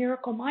of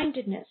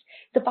miracle-mindedness,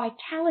 the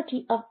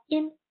vitality of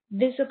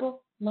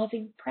invisible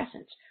loving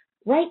presence.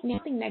 Right now,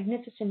 something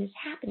magnificent is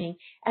happening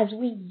as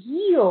we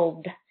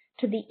yield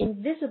to the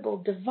invisible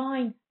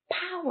divine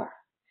power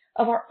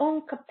of our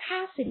own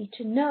capacity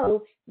to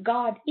know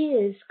God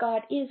is,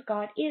 God is,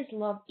 God is,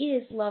 love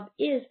is, love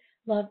is,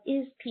 love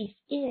is, peace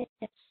is.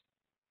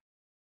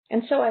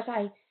 And so as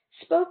I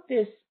spoke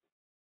this,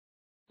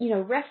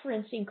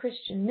 referencing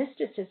Christian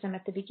mysticism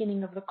at the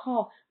beginning of the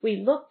call, we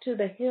look to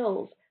the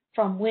hills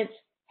from whence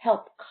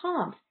help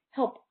comes.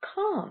 Help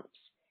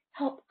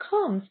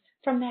comes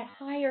from that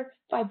higher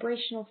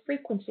vibrational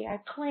frequency. I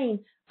claim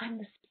I'm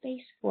the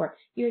space for it.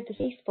 You're the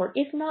space for it.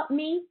 If not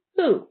me,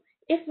 who?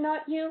 If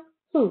not you,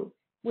 who?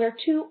 Where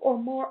two or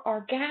more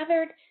are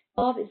gathered,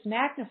 love is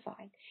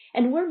magnified.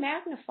 And we're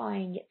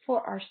magnifying it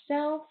for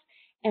ourselves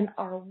and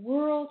our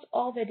worlds,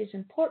 all that is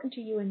important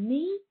to you and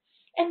me.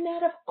 And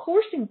that, of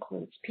course,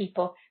 includes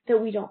people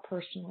that we don't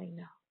personally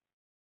know.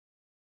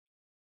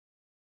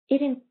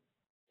 It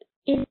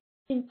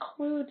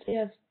includes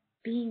us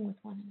being with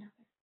one another.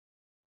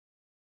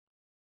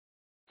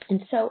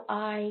 And so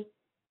I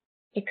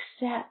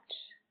accept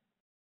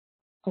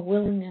a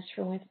willingness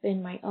from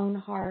within my own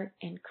heart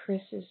and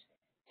Chris's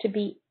to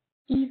be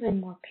even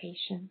more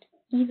patient,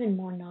 even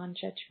more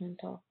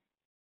non-judgmental,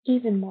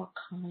 even more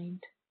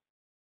kind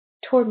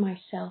toward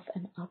myself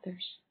and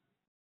others.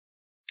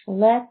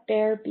 Let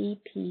there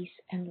be peace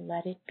and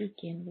let it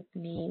begin with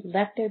me.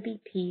 Let there be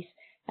peace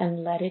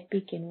and let it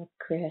begin with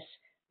Chris.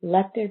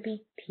 Let there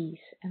be peace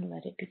and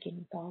let it begin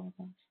with all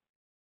of us.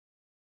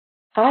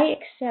 I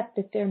accept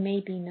that there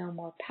may be no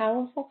more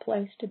powerful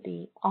place to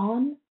be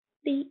on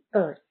the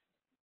earth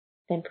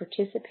than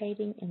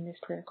participating in this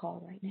prayer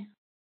call right now.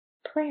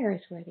 Prayer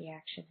is where the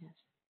action is.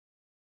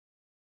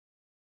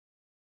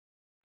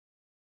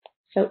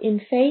 So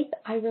in faith,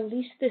 I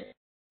release this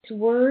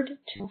word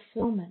to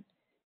fulfillment,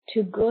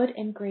 to good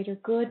and greater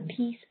good,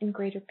 peace and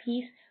greater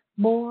peace,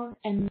 more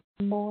and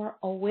more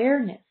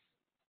awareness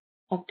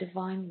of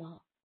divine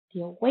love,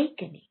 the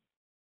awakening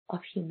of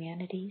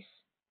humanity's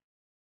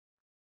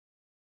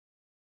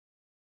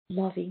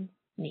loving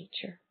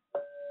nature.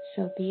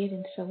 So be it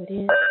and so it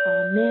is.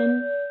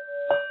 Amen.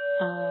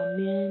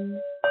 Amen.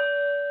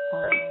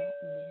 Amen.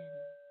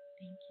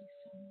 Thank you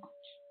so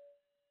much.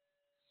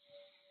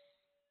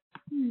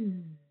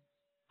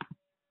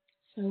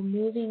 So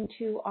moving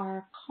to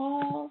our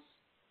calls.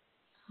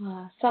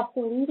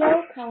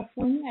 Sausalito,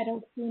 California. I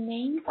don't see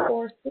names.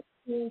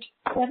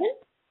 4627.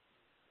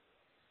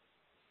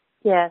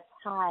 Yes.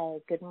 Hi.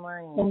 Good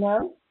morning.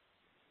 Hello.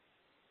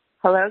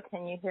 Hello.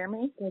 Can you hear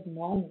me? Good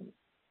morning.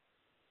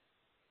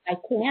 I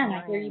can.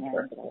 I hear you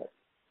perfectly.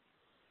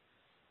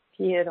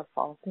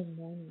 Beautiful. Good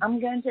morning. I'm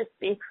going to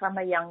speak from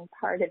a young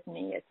part of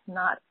me. It's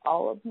not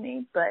all of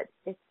me, but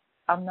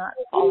I'm not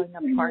falling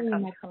apart.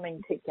 I'm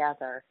coming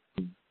together.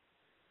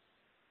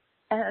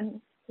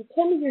 And so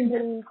tell me your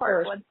name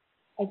first.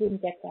 I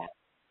didn't get that.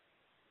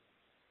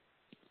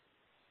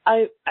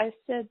 I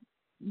said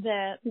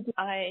that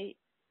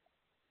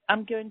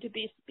I'm going to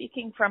be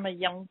speaking from a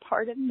young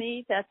part of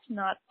me. That's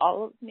not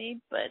all of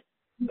me, but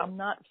I'm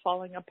not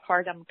falling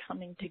apart. I'm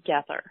coming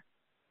together.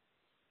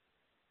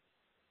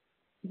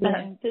 Yeah.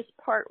 And this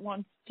part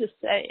wants to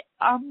say,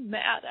 I'm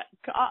mad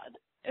at God,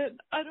 and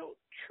I don't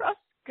trust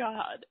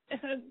God.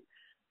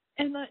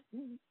 And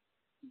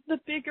the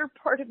bigger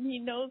part of me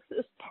knows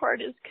this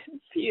part is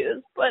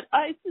confused, but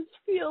I just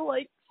feel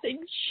like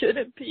things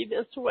shouldn't be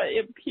this way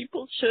and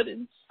people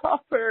shouldn't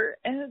suffer.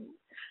 And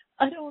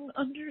I don't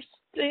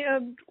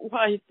understand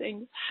why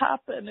things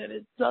happen, and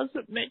it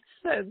doesn't make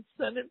sense.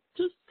 And it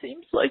just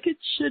seems like it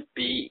should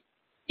be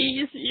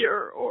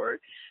easier, or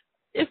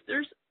if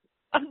there's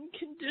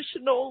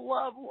unconditional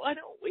love, why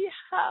don't we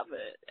have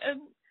it?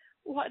 And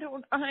why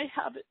don't I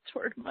have it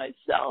toward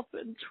myself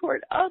and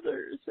toward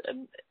others?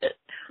 And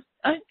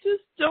I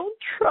just don't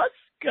trust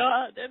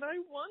God, and I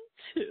want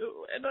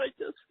to, and I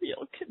just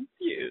feel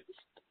confused.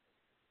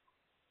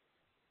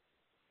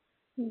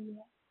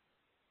 Yeah.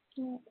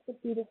 That's a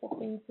beautiful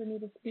thing for me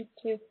to speak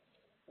to.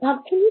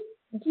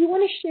 Do you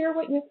want to share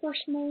what your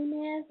first name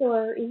is,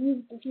 or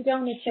if you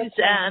don't, it's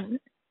Suzanne.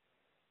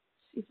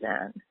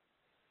 Suzanne.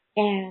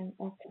 Anne.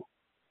 Okay.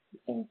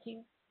 Thank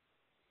you.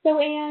 So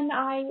Anne,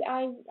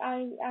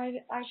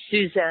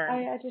 Suzanne.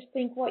 I just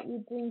think what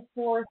you bring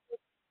forth,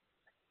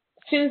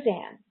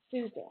 Suzanne.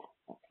 Okay.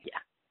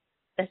 Yeah,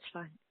 that's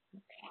fine.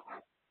 Okay.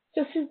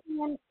 So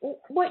Suzanne,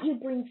 what you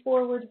bring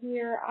forward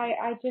here,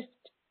 I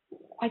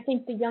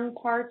think the young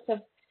parts of,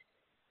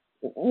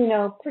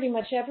 pretty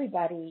much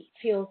everybody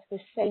feels the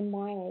same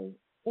way.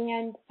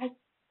 And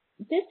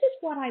this is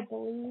what I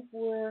believe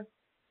we're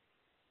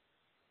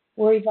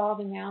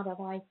evolving out of.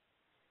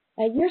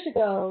 Years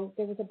ago,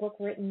 there was a book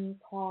written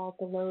called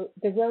The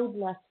Road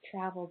Less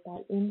Traveled by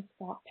M.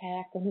 Scott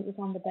Peck, and it was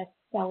on the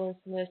bestsellers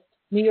list,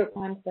 New York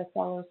Times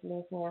bestsellers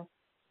list, or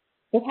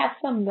it has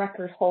some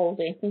record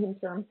holding in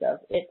terms of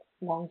its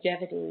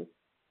longevity.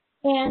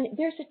 And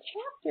there's a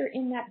chapter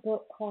in that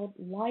book called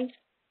Life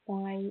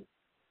by,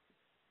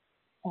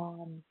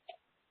 I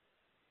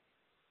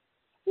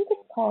think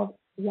it's called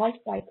Life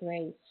by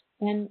Grace.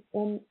 And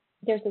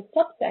there's a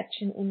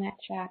subsection in that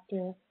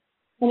chapter,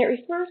 and it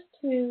refers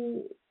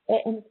to,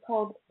 and it's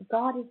called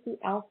God is the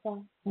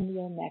Alpha and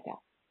the Omega.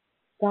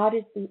 God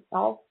is the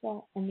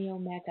Alpha and the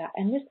Omega.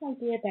 And this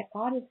idea that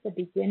God is the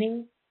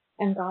beginning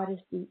and God is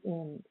the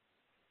end.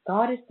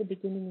 God is the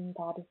beginning and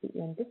God is the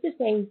end. This is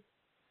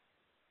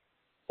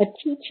a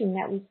teaching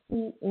that we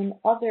see in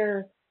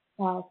other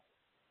world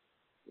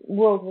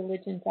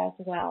religions as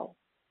well.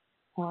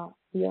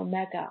 The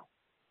Omega,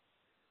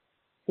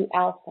 the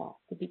Alpha,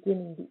 the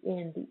beginning, the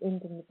end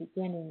and the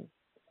beginning.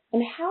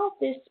 And how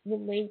this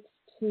relates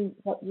to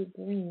what you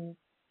bring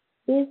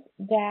is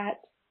that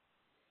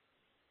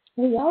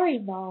we are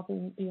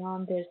evolving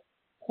beyond this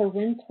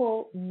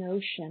parental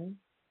notion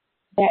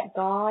that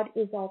God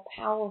is all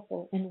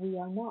powerful and we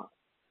are not.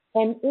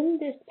 And in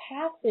this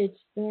passage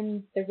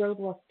in The Road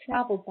Less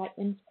Traveled by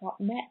M. Scott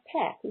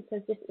Peck, he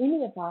says, if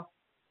any of us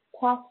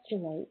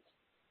postulate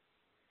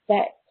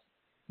that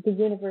the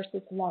universe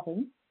is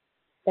loving,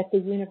 that the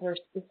universe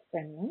is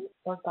friendly,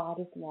 or God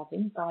is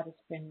loving, God is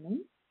friendly,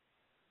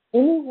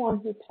 anyone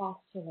who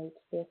postulates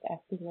this, as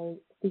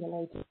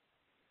theologians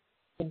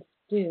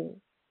do,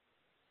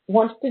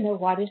 wants to know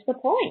what is the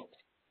point.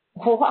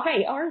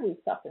 Why are we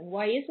suffering?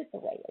 Why is it the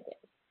way it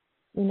is?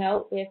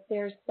 If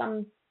there's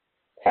some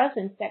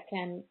presence that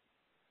can,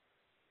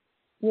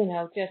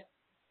 just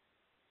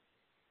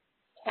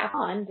tap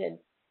on and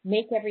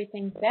make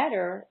everything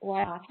better,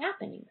 why not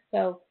happening?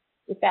 So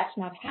if that's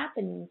not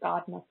happening,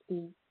 God must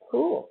be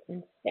cruel,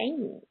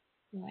 insane,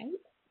 right?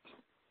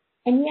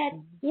 And yet,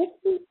 if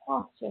we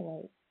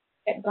postulate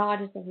that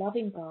God is a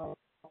loving God,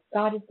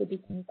 God is the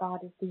beginning,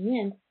 God is the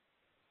end,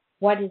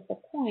 what is the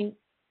point?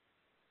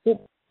 It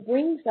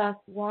brings us,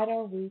 what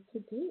are we to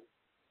do?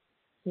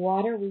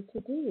 What are we to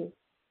do?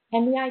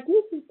 And the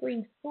idea he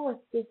brings forth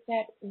is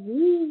that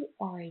we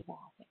are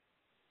evolving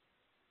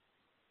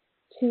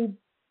to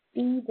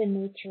be the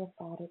nature of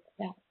God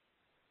itself.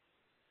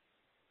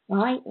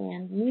 I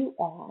am, you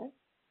are,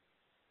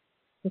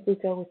 if we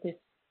go with this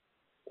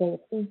way of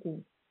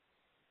thinking,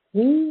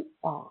 we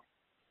are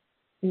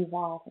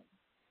evolving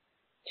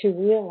to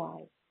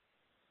realize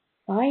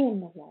I am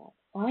the love,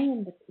 I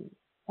am the peace,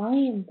 I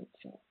am the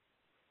joy.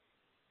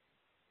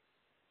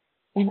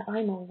 And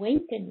I'm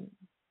awakening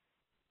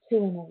to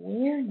an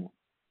awareness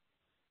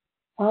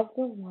of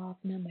the love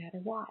no matter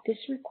what.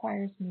 This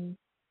requires me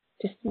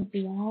to see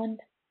beyond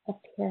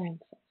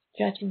appearances,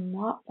 judging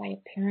not by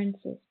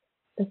appearances,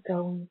 but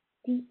going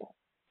deeper.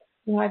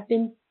 You know, I've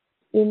been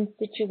in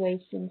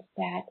situations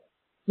that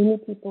many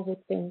people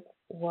would think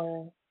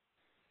were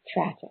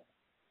tragic.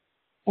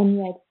 And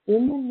yet,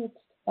 in the midst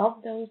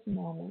of those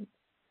moments,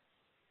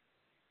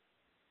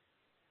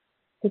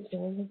 the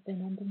joy has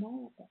been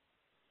undeniable.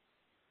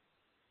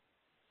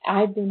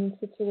 I've been in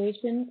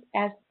situations,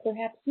 as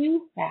perhaps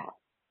you have,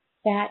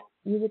 that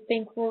you would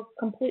think were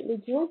completely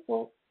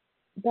joyful,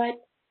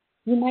 but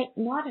you might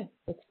not have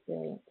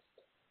experienced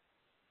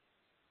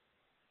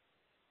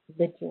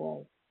the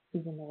joy,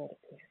 even though it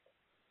appeared.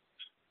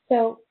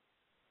 So,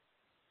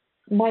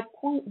 my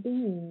point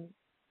being,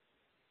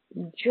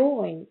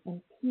 joy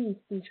and peace,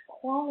 these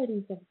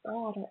qualities of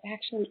God, are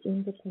actually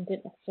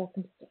independent of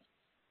circumstance.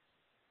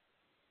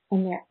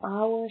 And they're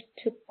ours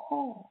to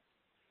call.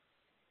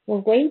 We're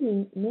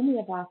waiting, many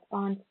of us,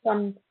 on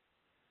some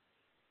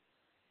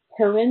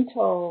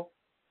parental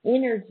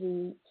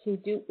energy to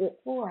do it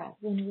for us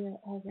when we're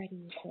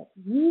already equipped.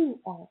 You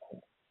are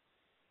equipped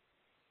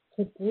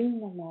to bring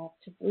the love,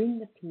 to bring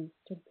the peace,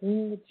 to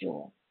bring the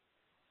joy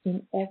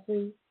in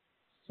every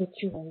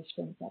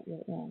situation that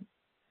you're in.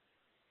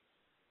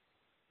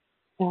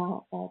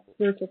 Now, a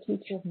spiritual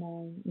teacher of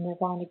mine,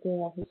 Nirvana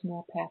Gale, who's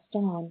now passed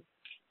on,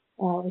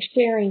 was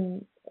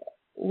sharing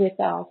with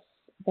us,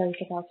 those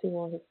of us who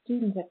were his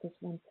students at this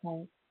one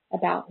point,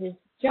 about his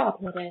job.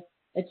 He had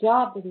a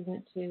job that he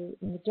went to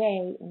in the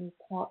day, and he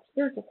taught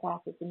spiritual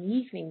classes in the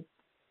evening,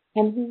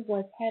 and he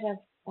was head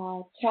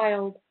of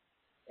child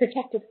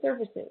protective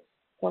services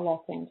for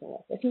Los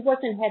Angeles. If he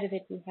wasn't head of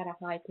it, he had a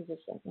high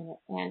position in it.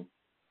 And,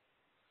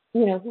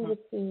 you know, he was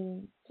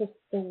seeing just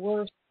the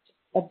worst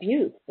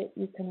abuse that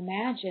you can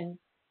imagine.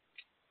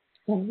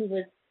 And he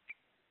was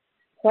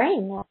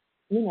praying, well,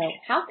 you know,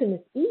 how can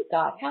this be,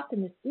 God? How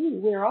can this be?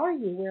 Where are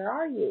you? Where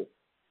are you?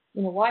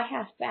 You know, why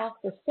hast thou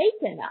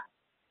forsaken us,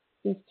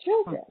 these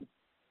children?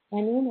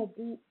 And in a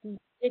deep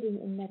sitting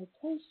in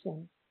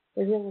meditation,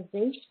 the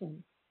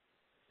realization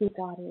who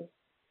God is,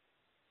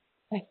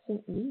 I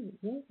sent you,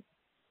 you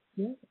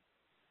know,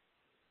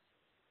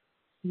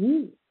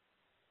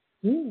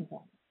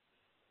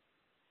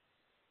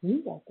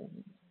 you open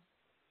me.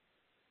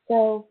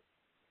 So,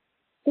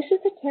 this is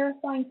a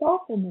terrifying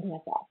thought for many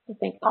of us, to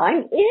think,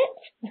 I'm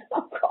it?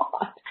 Oh,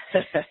 God.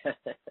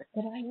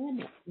 But I am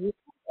it.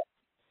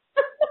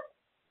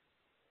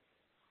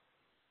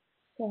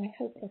 So I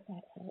hope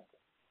that helps.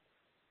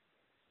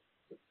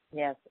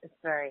 Yes, it's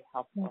very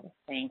helpful.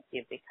 Thank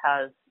you,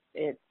 because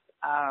it's,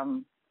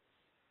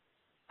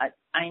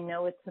 I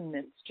know it's a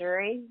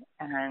mystery,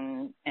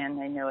 and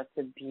I know it's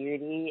a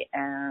beauty,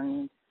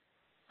 and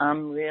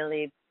I'm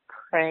really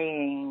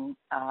praying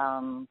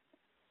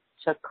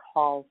to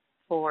call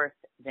forth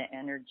the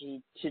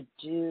energy to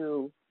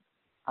do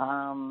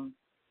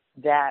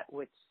that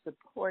which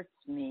supports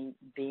me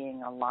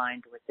being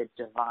aligned with the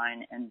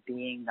divine and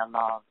being the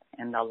love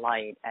and the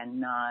light, and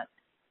not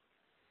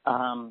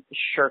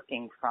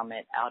shirking from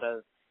it out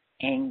of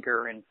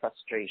anger and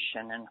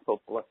frustration and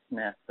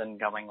hopelessness and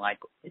going like,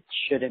 it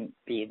shouldn't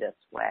be this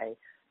way.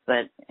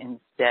 But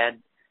instead,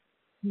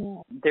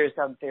 there's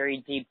a very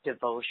deep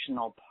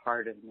devotional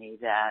part of me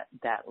that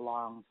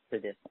longs for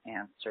this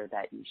answer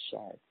that you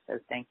shared. So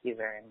thank you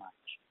very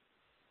much.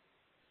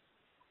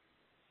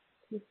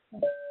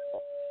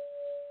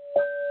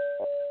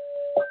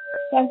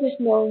 So I'm just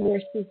knowing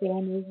where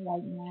Suzanne is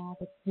right now,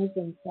 the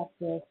presence of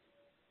this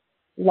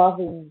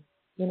loving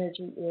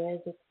energy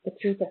is. It's the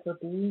truth of her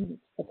being.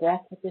 It's the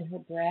breath within her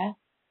breath.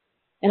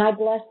 And I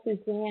bless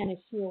Suzanne as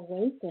she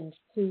awakens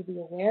to the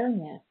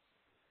awareness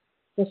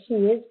that she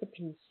is the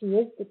peace, she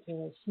is the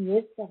joy, she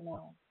is the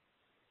love.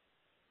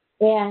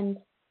 And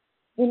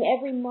in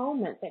every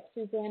moment that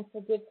Suzanne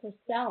forgives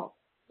herself,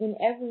 in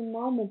every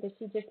moment that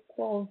she just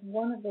pulls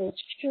one of those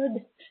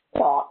should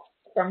thoughts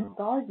from the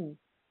garden,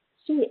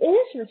 she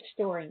is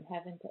restoring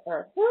heaven to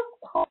earth.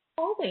 We're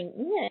calling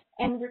in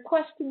and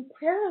requesting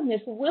prayer and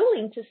is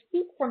willing to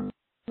speak from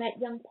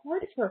that young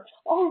part of her.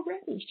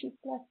 Already she's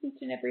blessed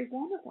each and every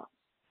one of us.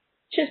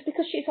 Just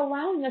because she's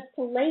allowing us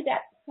to lay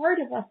that part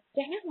of us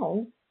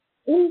down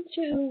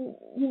into,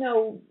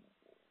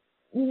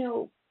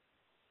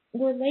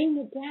 we're laying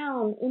it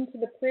down into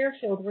the prayer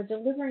field. We're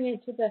delivering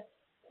it to the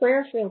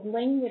prayer field,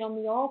 laying it on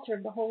the altar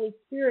of the Holy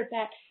Spirit,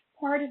 that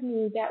part of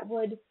me that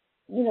would,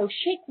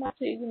 shake my,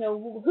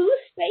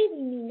 who's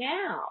saving me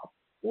now?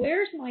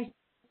 Where's my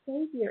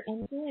Savior?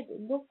 And good,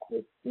 look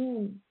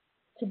within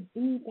to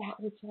be that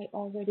which I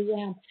already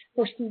am.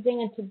 For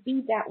Suzanne to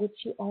be that which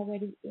she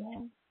already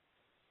is.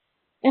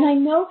 And I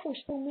know for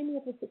so many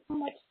of us it's so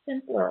much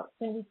simpler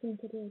than we think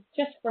it is.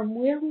 Just from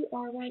where we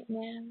are right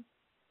now,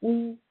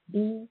 we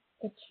be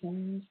the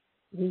change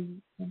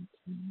we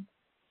intend.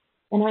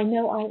 And I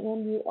know I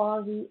am, you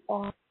are, we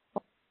are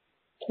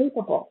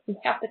capable. We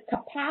have the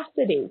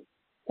capacity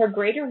for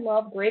greater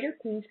love, greater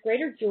peace,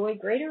 greater joy,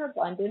 greater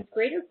abundance,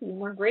 greater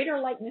humor, greater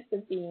lightness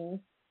of being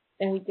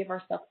than we give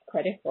ourselves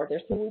credit for.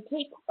 There's who we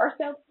take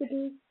ourselves to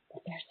be,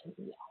 but there's who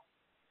we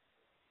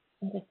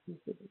are. Let us be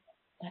who we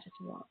are. Let us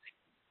walk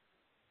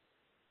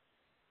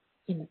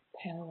in the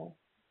power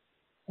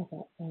of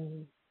our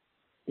own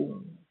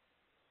being.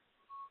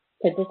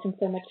 For this and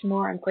so much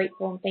more, I'm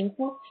grateful and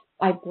thankful.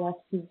 I bless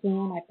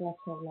Suzanne. I bless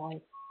her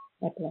life.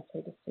 I bless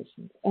her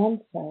decisions. And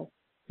so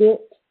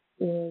it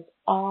is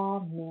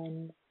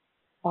amen.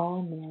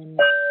 Amen.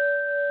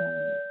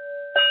 Amen.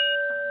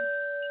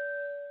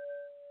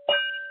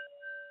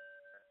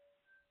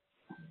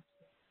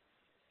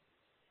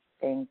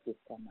 Thank you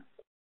so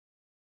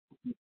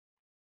much.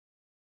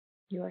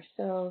 You are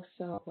so,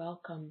 so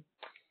welcome.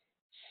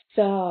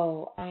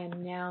 So I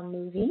am now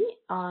moving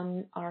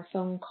on our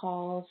phone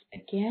calls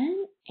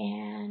again.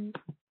 And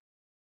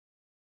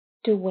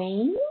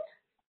Dwayne,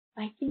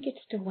 I think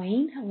it's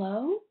Dwayne.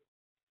 Hello.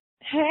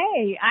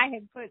 Hey, I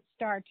had put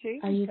star 2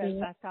 Are you because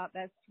there? I thought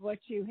that's what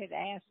you had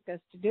asked us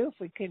to do if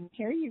we couldn't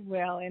hear you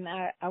well. And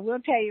I will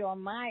tell you on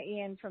my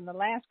end from the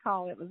last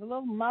call, it was a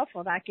little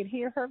muffled. I could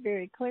hear her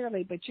very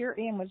clearly, but your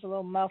end was a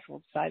little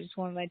muffled. So I just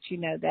want to let you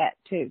know that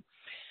too.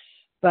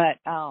 But,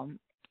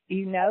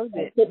 you know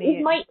that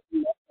It might be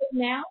muffled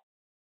now.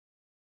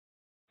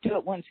 Do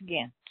it once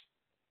again.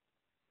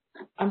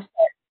 I'm sorry.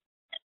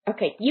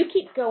 Okay, you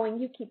keep going.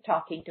 You keep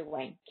talking,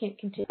 Dwayne. Can't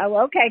continue.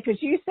 Oh, okay,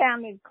 because you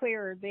sounded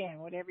clearer then.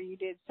 Whatever you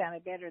did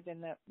sounded better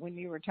than when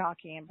you were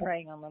talking and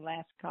praying on the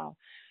last call.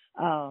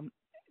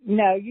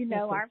 No, you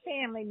know, our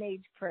family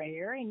needs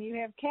prayer, and you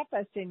have kept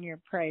us in your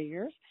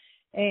prayers.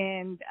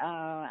 And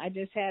I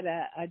just had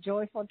a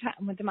joyful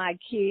time with my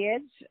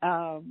kids.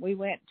 We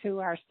went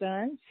to our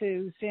sons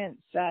who, since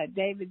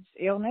David's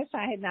illness,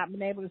 I had not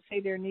been able to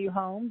see their new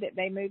home that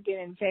they moved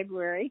in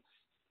February.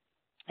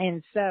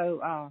 And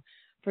so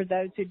for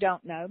those who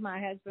don't know, my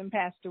husband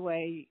passed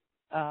away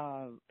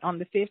on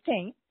the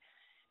 15th.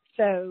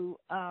 So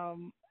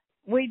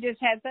we just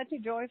had such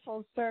a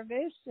joyful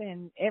service,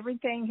 and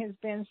everything has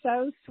been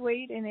so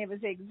sweet, and it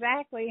was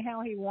exactly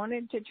how he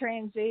wanted to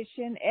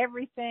transition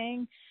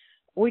everything.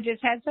 We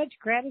just had such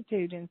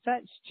gratitude and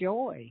such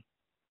joy.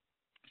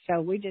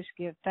 So we just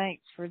give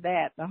thanks for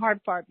that. The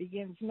hard part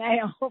begins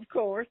now, of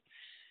course.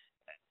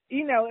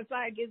 You know, it's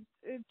like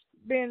it's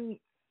been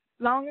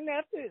long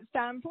enough that it's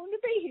time for him to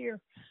be here,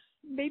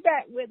 be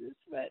back with us.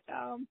 But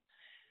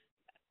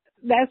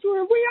that's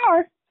where we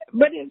are.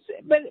 But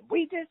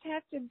we just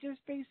have to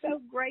just be so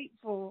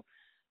grateful.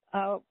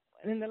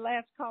 And the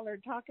last caller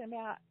talking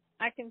about,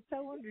 I can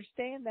so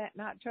understand that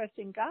not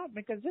trusting God,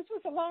 because this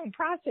was a long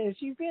process.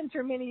 You've been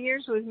through many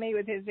years with me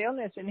with his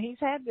illness, and he's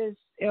had this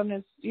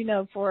illness, you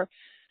know, for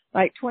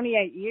like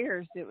 28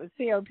 years. It was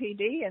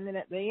COPD, and then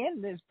at the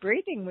end, this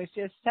breathing was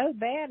just so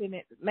bad, and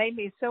it made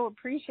me so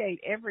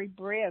appreciate every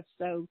breath.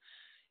 So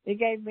it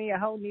gave me a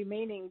whole new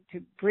meaning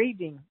to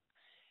breathing.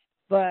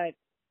 But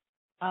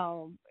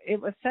it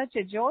was such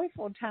a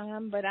joyful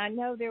time, but I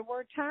know there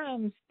were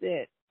times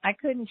that I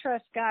couldn't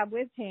trust God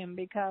with him,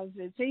 because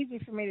it's easy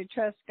for me to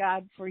trust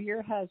God for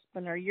your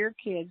husband or your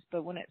kids,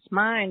 but when it's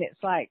mine,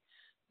 it's like,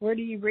 where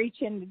do you reach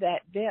into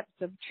that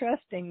depth of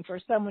trusting for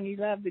someone you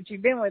love that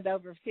you've been with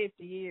over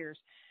 50 years?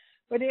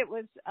 But it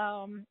was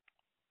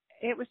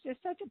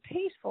just such a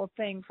peaceful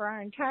thing for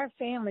our entire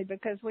family,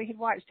 because we had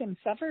watched him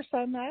suffer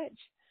so much.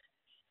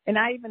 And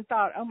I even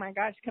thought, oh my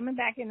gosh, coming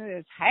back into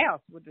this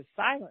house with the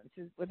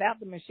silences, without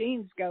the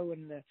machines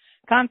going, the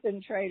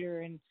concentrator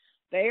and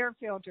the air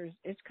filters,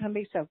 it's going to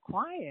be so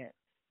quiet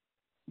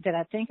that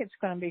I think it's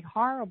going to be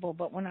horrible.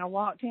 But when I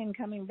walked in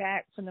coming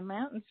back from the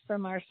mountains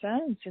from our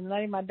sons and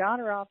letting my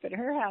daughter off at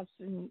her house,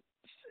 and,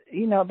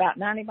 you know, about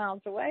 90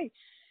 miles away,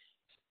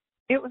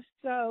 it was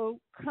so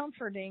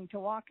comforting to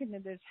walk into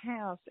this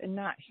house and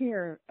not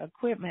hear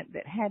equipment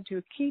that had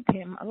to keep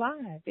him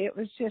alive. It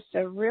was just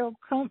a real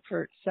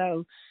comfort.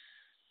 So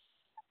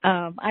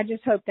I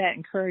just hope that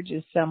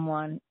encourages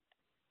someone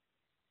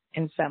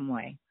in some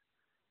way.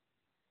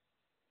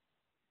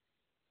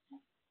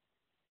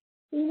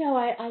 You know,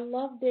 I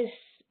love this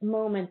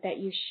moment that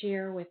you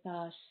share with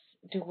us,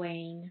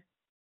 Dwayne,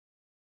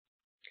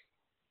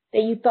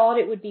 that you thought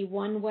it would be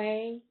one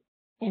way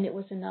and it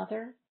was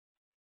another.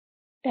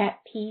 That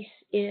peace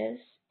is.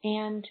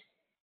 And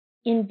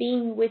in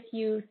being with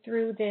you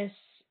through this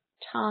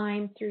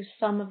time, through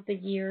some of the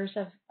years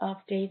of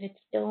David's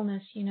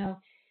illness, you know,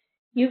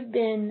 you've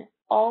been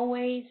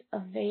always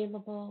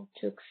available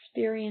to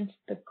experience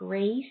the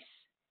grace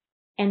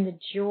and the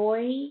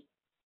joy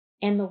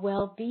and the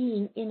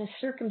well-being in a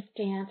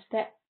circumstance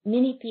that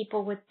many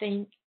people would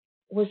think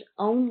was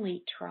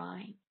only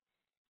trying.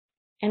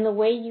 and the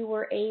way you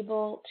were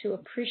able to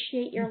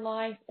appreciate your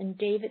life and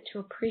David to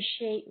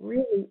appreciate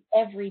really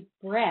every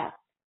breath.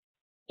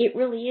 It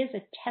really is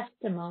a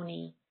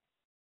testimony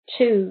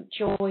to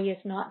joy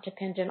is not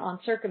dependent on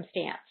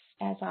circumstance,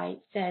 as I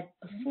said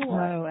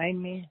before. Oh,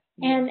 amen.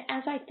 And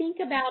as I think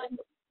about it,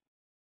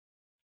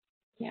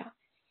 yeah.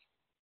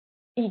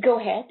 You go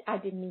ahead. I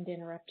didn't mean to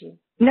interrupt you.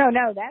 No,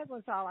 that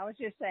was all. I was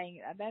just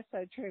saying that's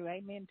so true.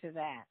 Amen to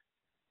that.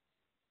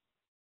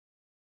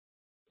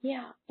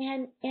 Yeah,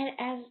 and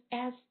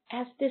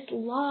as this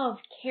love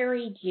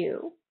carried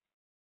you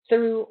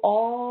through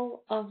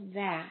all of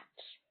that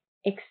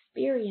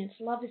experience,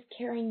 love is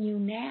carrying you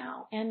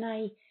now. And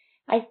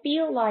I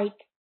feel like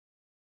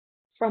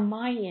from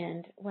my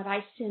end, what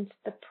I sense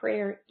the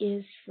prayer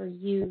is for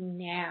you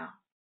now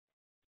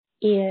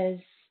is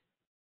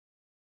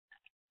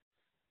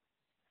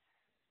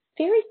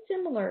very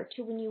similar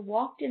to when you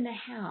walked in the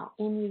house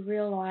and you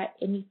realized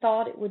and you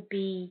thought it would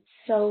be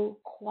so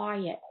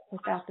quiet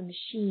without the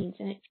machines,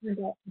 and it turned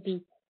out to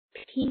be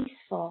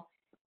peaceful.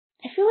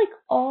 I feel like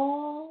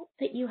all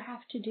that you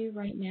have to do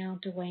right now,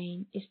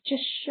 Dwayne, is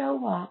just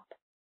show up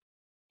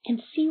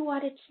and see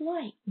what it's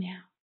like now.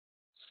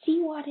 See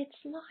what it's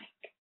like.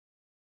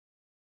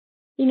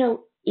 You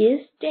know, is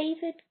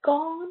David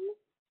gone?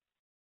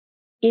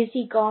 Is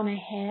he gone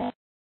ahead?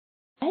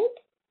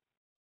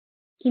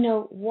 You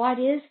know, what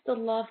is the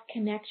love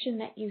connection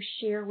that you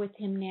share with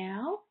him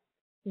now?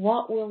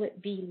 What will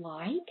it be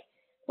like?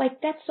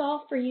 Like, that's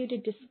all for you to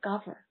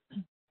discover.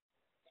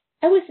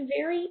 I was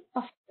very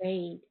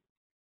afraid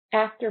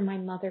after my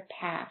mother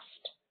passed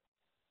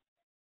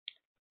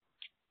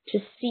to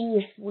see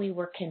if we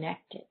were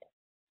connected.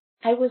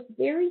 I was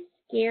very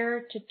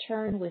scared to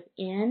turn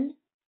within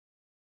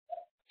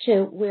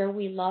to where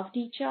we loved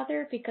each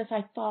other because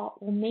I thought,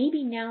 well,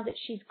 maybe now that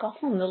she's gone,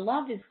 the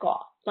love is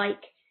gone.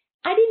 Like,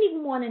 I didn't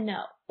even want to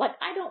know. Like,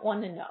 I don't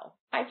want to know.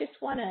 I just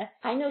want to,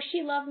 I know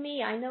she loved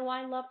me. I know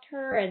I loved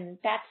her, and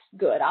that's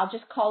good. I'll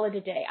just call it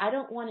a day. I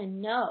don't want to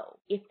know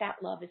if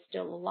that love is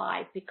still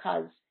alive,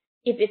 because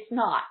if it's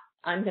not,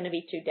 I'm going to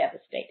be too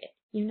devastated,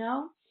 you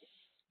know?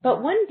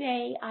 But one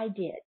day I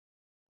did.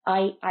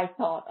 I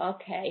thought,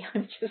 okay,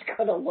 I'm just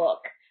going to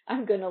look.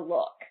 I'm going to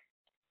look.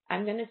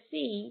 I'm going to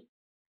see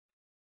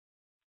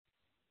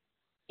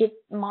if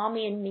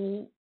Mommy and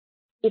me,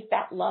 if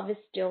that love is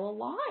still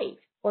alive,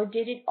 or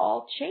did it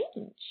all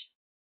change?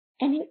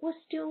 And it was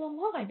still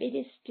alive. It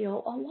is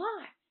still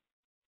alive.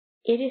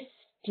 It is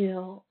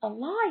still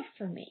alive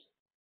for me.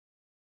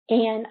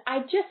 And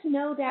I just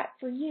know that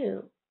for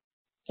you.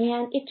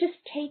 And it just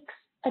takes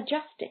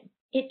adjusting.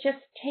 It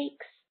just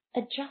takes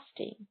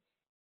adjusting.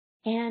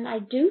 And I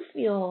do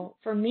feel,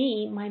 for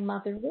me, my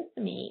mother with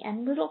me,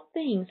 and little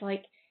things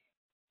like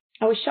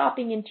I was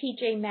shopping in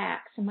TJ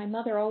Maxx, and my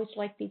mother always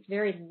liked these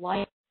very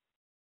light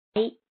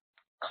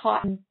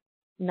cotton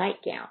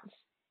nightgowns.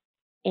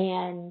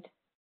 And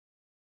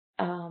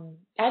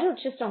I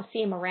just don't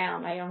see them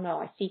around. I don't know.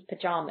 I see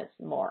pajamas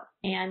more.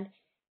 And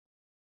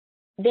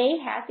they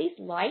had these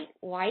light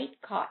white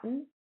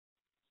cotton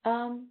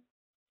gowns.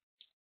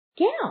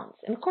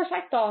 And of course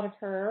I thought of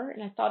her,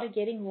 and I thought of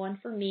getting one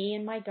for me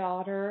and my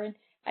daughter, and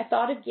I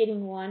thought of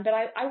getting one, but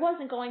I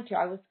wasn't going to.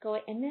 I was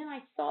going, and then I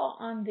saw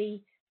on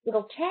the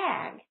little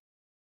tag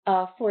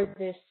for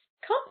this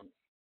company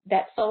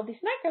that sold these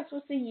nightgowns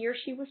was the year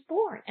she was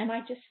born. And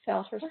I just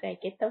felt her say,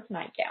 get those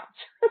nightgowns.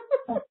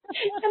 And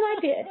I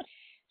did.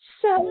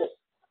 So,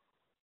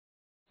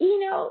 you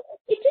know,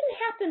 it didn't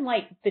happen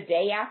like the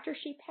day after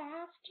she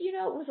passed. You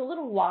know, it was a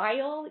little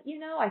while, you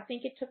know. I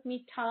think it took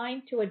me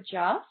time to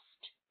adjust.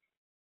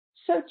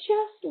 So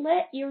just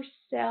let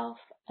yourself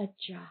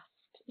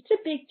adjust. It's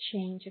a big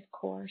change, of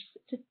course.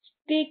 It's a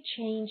big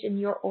change in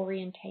your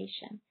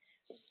orientation.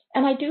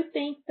 And I do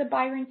think the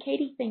Byron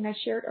Katie thing I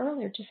shared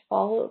earlier, just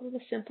follow the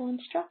simple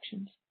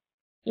instructions.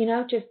 You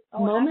know, just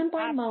moment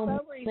by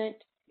moment.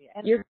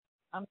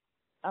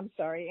 I'm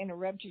sorry to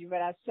interrupt you,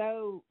 but I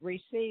so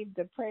received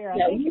the prayer.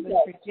 I think it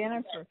was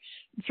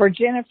for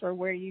Jennifer,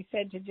 where you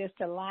said to just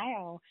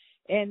allow.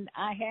 And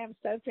I have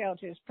so felt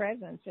his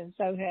presence, and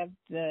so have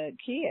the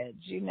kids,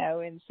 you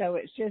know. And so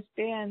it's just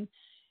been,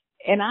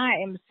 and I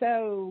am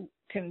so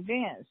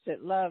convinced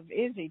that love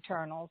is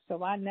eternal.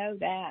 So I know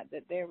that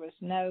there was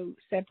no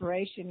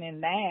separation in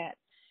that.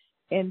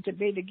 And to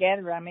be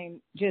together, I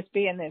mean, just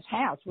be in this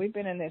house. We've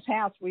been in this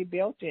house. We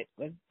built it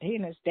with he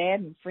and his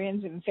dad and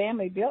friends and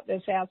family built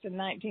this house in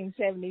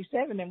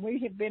 1977. And we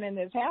have been in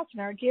this house,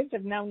 and our kids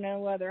have known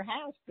no other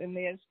house than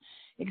this,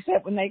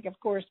 except when they, of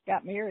course,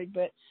 got married.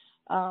 But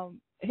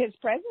his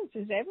presence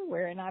is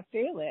everywhere, and I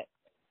feel it.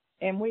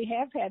 And we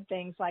have had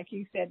things, like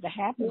you said, to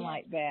happen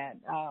like that.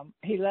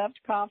 He loved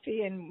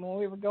coffee, and when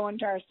we were going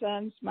to our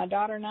sons, my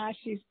daughter and I,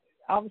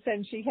 all of a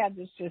sudden she had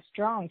this just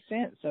strong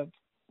sense of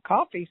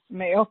coffee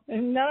smell,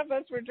 and none of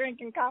us were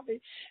drinking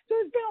coffee. So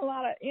it's been a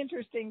lot of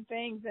interesting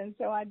things, and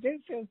so I do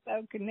feel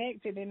so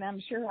connected, and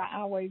I'm sure I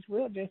always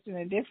will, just in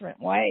a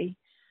different way.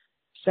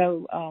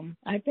 So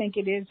I think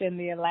it is in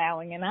the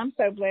allowing, and I'm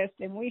so blessed.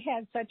 And we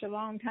had such a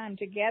long time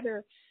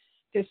together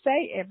to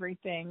say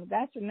everything.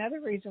 That's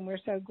another reason we're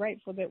so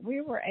grateful that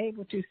we were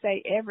able to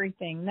say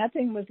everything.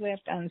 Nothing was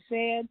left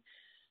unsaid.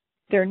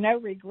 There are no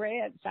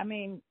regrets. I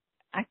mean,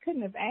 I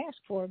couldn't have asked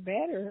for a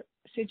better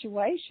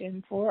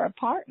situation for a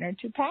partner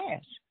to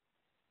pass.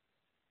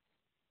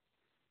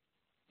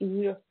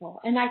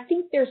 Beautiful. And I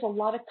think there's a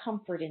lot of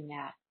comfort in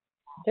that.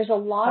 There's a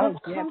lot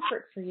of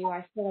comfort for you.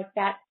 I feel like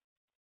that,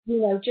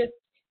 just,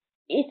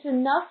 it's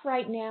enough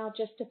right now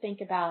just to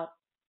think about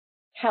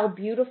how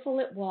beautiful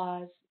it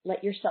was.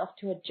 Let yourself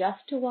to adjust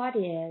to what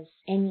is,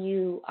 and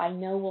you, I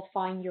know, will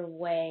find your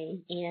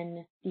way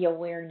in the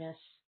awareness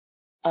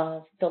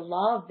of the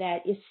love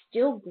that is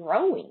still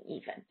growing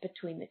even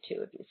between the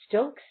two of you,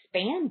 still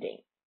expanding.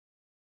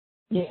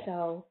 Yeah.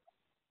 So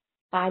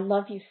I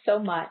love you so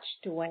much,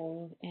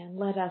 Dwayne, and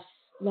let us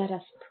pray.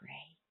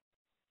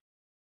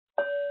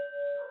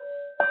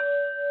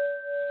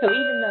 So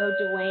even though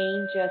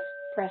Dwayne just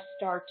pressed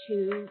star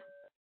 2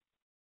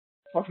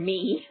 for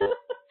me,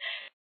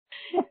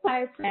 I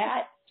appreciate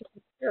that.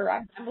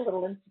 I'm a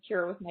little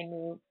insecure with my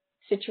new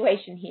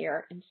situation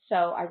here, and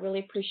so I really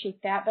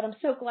appreciate that. But I'm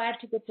so glad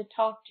to get to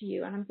talk to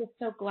you, and I'm just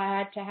so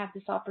glad to have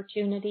this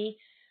opportunity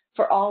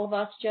for all of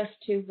us just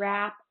to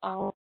wrap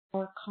our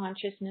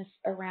consciousness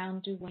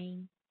around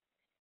Dwayne,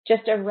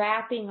 just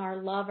wrapping our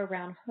love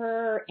around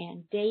her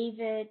and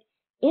David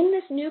in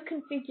this new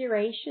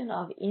configuration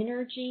of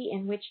energy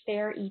in which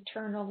their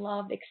eternal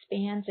love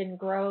expands and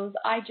grows.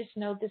 I just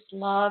know this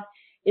love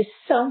is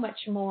so much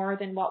more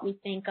than what we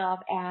think of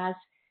as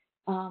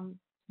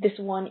this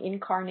one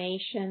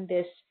incarnation,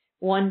 this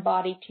one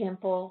body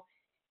temple.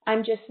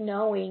 I'm just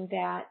knowing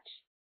that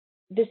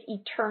this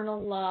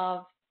eternal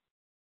love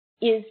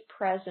is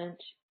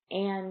present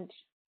and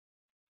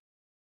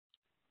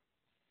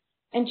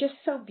just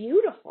so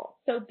beautiful,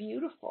 so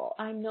beautiful.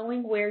 I'm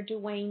knowing where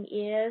Dwayne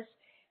is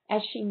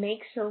as she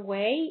makes her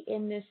way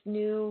in this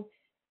new,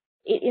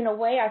 in a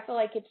way I feel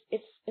like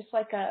it's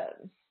like I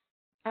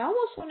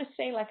almost want to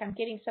say like I'm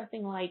getting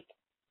something like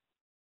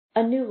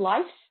a new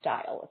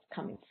lifestyle is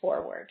coming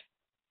forward.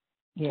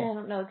 Yeah. I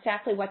don't know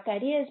exactly what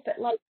that is, but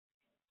like,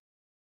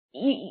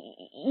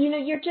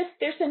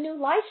 there's a new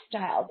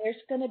lifestyle.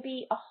 There's going to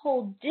be a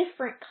whole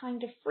different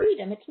kind of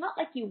freedom. It's not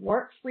like you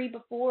weren't free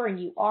before and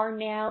you are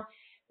now,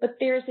 but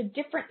there's a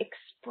different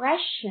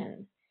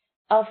expression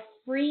of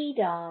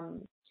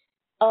freedom,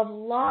 of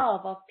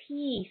love, of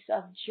peace,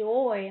 of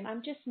joy. And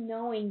I'm just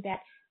knowing that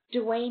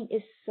Dwayne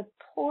is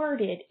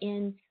supported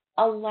in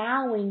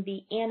allowing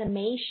the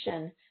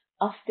animation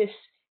of this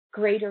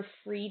greater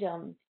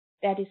freedom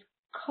that is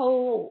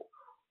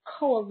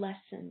coalescing.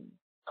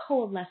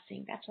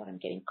 That's what I'm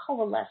getting.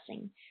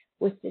 Coalescing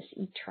with this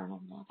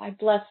eternal love. I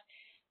bless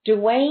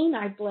Dwayne.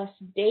 I bless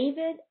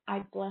David.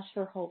 I bless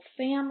her whole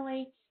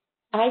family.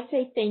 I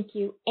say thank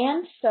you.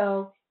 And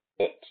so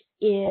it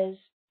is.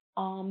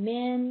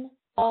 Amen.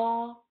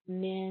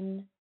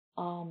 Amen.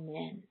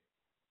 Amen.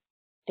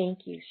 Thank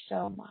you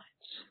so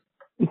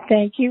much.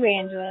 Thank you,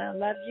 Angela. I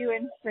love you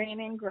and Fran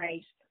and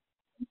Grace.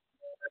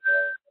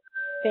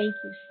 Thank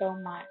you so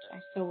much. I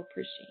so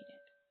appreciate it.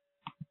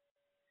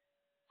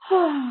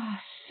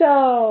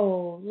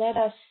 So let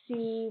us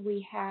see.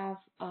 We have,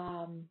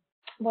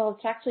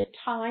 it's actually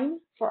time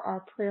for our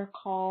prayer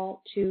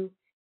call to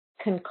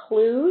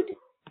conclude.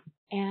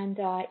 And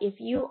if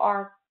you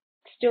are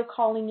still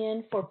calling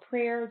in for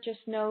prayer,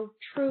 just know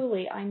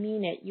truly, I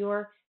mean it.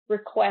 Your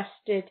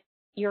requested,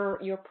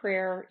 your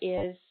prayer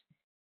is,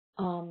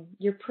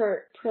 your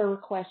prayer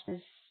request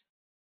is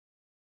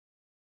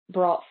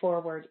brought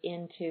forward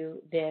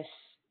into this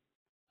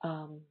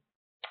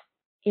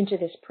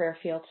prayer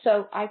field.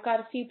 So I've got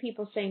a few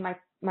people saying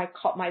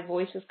my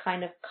voice is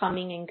kind of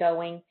coming and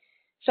going.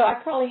 So I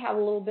probably have a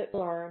little bit to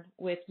learn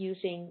with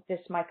using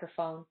this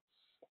microphone,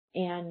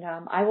 and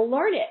I will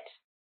learn it.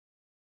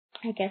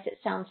 I guess it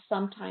sounds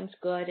sometimes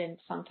good and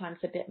sometimes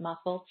a bit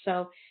muffled.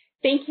 So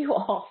thank you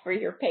all for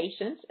your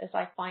patience as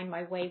I find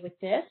my way with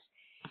this.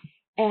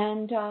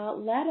 And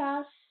let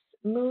us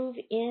move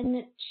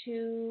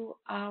into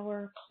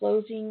our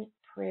closing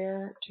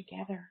prayer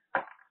together.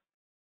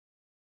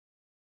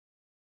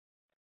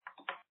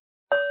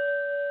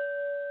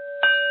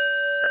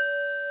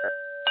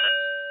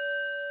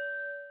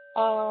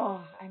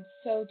 Oh, I'm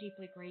so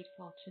deeply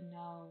grateful to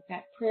know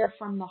that prayer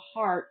from the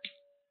heart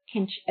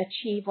can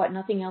achieve what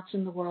nothing else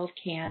in the world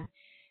can.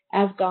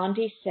 As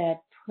Gandhi said,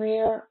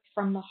 prayer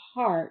from the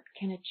heart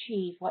can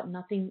achieve what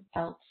nothing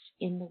else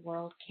in the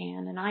world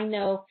can. And I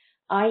know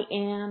I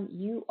am,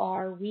 you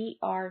are, we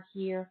are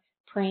here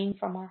praying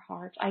from our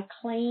hearts. I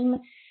claim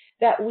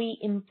that we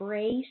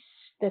embrace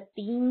the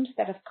themes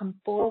that have come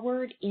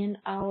forward in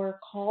our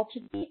call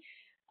today.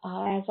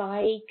 As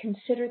I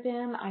consider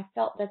them, I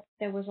felt that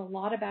there was a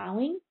lot of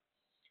allowing.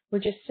 We're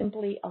just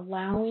simply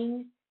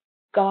allowing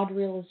God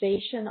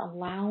realization,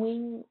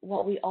 allowing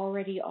what we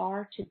already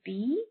are to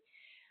be.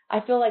 I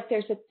feel like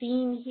there's a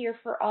theme here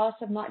for us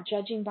of not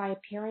judging by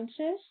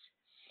appearances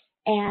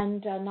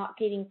and not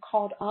getting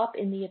caught up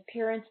in the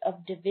appearance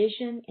of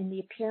division, in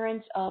the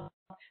appearance of,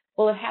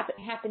 well, it hasn't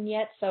happened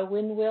yet, so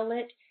when will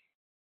it?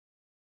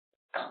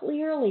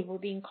 clearly we're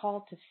being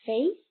called to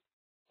faith,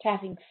 to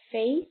having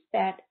faith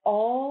that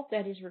all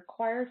that is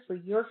required for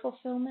your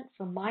fulfillment,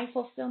 for my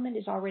fulfillment,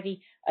 is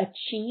already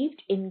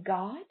achieved in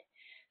God.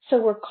 So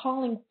we're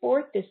calling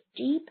forth this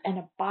deep and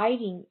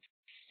abiding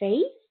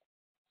faith,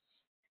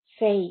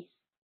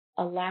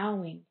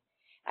 allowing.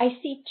 I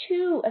see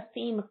too a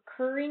theme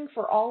occurring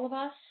for all of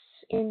us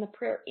in the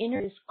prayer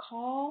inner this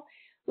call,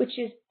 which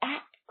is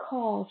at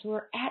calls.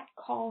 We're at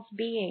calls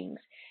beings.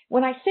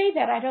 When I say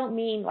that, I don't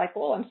mean like,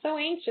 oh, I'm so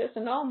anxious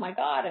and oh my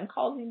God, I'm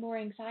causing more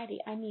anxiety.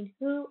 I mean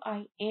who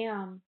I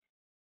am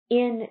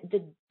in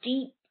the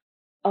deep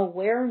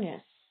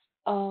awareness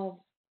of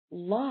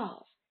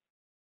love,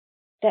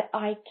 that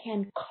I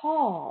can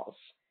cause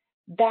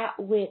that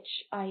which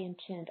I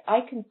intend.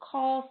 I can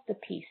cause the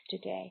peace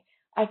today.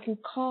 I can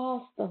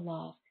cause the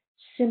love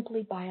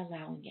simply by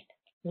allowing it.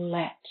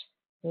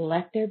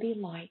 Let there be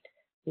light.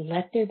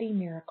 Let there be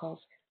miracles.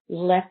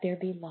 Let there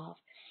be love.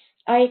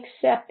 I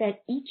accept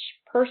that each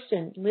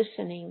person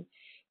listening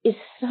is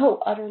so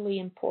utterly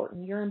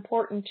important. You're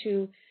important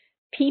to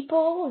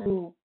people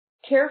who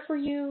care for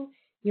you.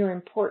 You're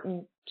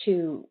important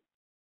to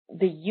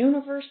the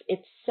universe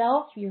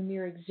itself. Your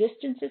mere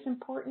existence is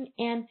important.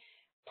 And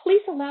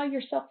please allow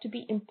yourself to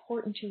be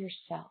important to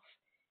yourself.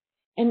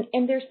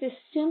 And there's this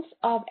sense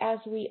of, as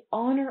we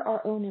honor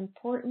our own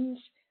importance,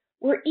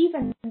 we're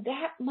even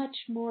that much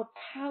more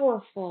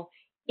powerful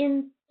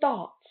in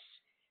thoughts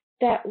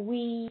that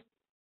we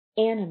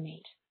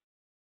animate.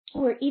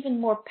 We're even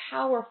more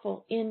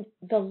powerful in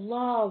the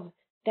love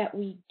that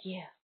we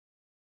give.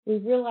 We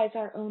realize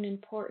our own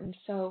importance.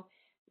 So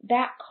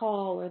that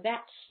call or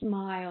that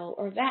smile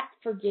or that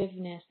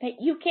forgiveness that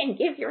you can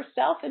give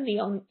yourself in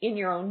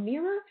your own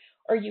mirror,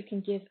 or you can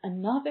give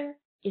another,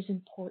 is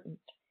important.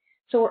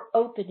 So we're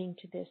opening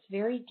to this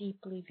very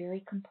deeply,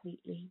 very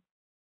completely.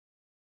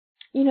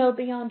 You know,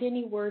 beyond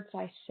any words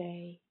I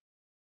say,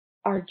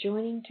 our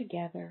joining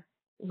together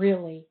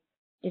really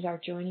is our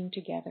joining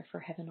together for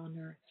heaven on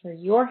earth, for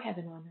your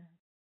heaven on earth,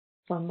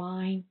 for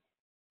mine,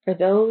 for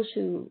those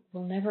who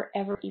will never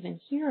ever even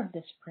hear of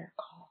this prayer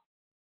call,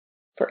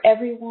 for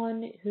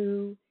everyone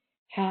who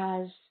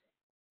has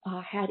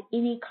had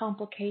any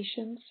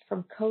complications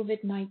from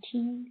COVID-19.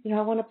 You know,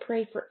 I want to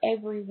pray for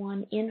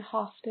everyone in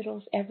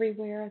hospitals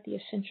everywhere, the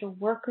essential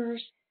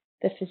workers,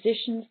 the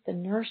physicians, the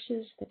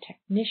nurses, the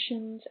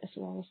technicians, as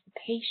well as the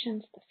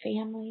patients, the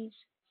families.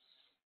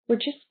 We're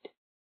just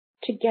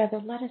together.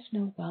 Let us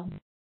know wellness.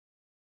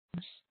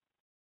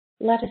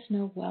 Let us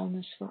know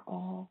wellness for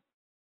all.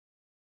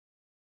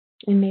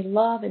 And may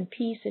love and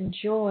peace and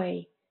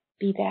joy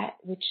be that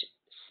which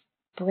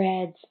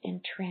spreads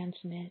and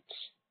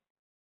transmits.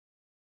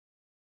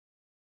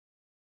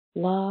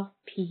 Love,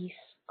 peace,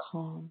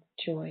 calm,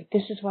 joy.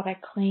 This is what I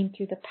claim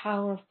through the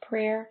power of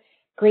prayer.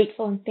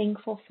 Grateful and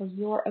thankful for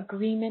your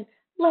agreement.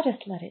 Let us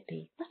let it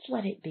be. Let's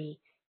let it be.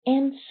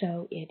 And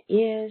so it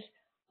is.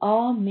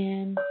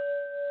 Amen.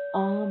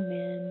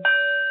 Amen.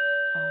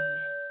 Amen.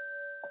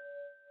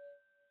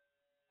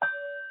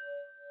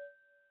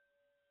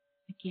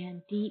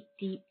 Again, deep,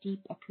 deep,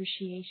 deep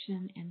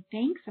appreciation and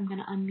thanks. I'm going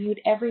to unmute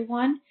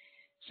everyone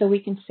so we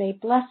can say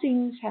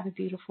blessings. Have a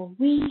beautiful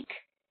week.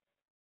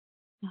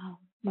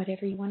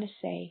 Whatever you want to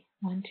say.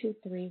 1, 2,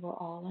 3. We're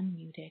all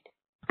unmuted.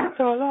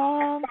 So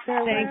long.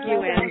 Thank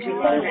you,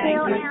 Angela. Thank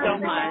you so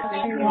much.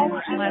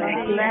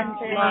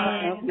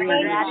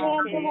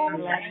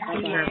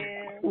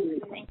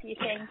 Thank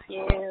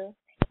you.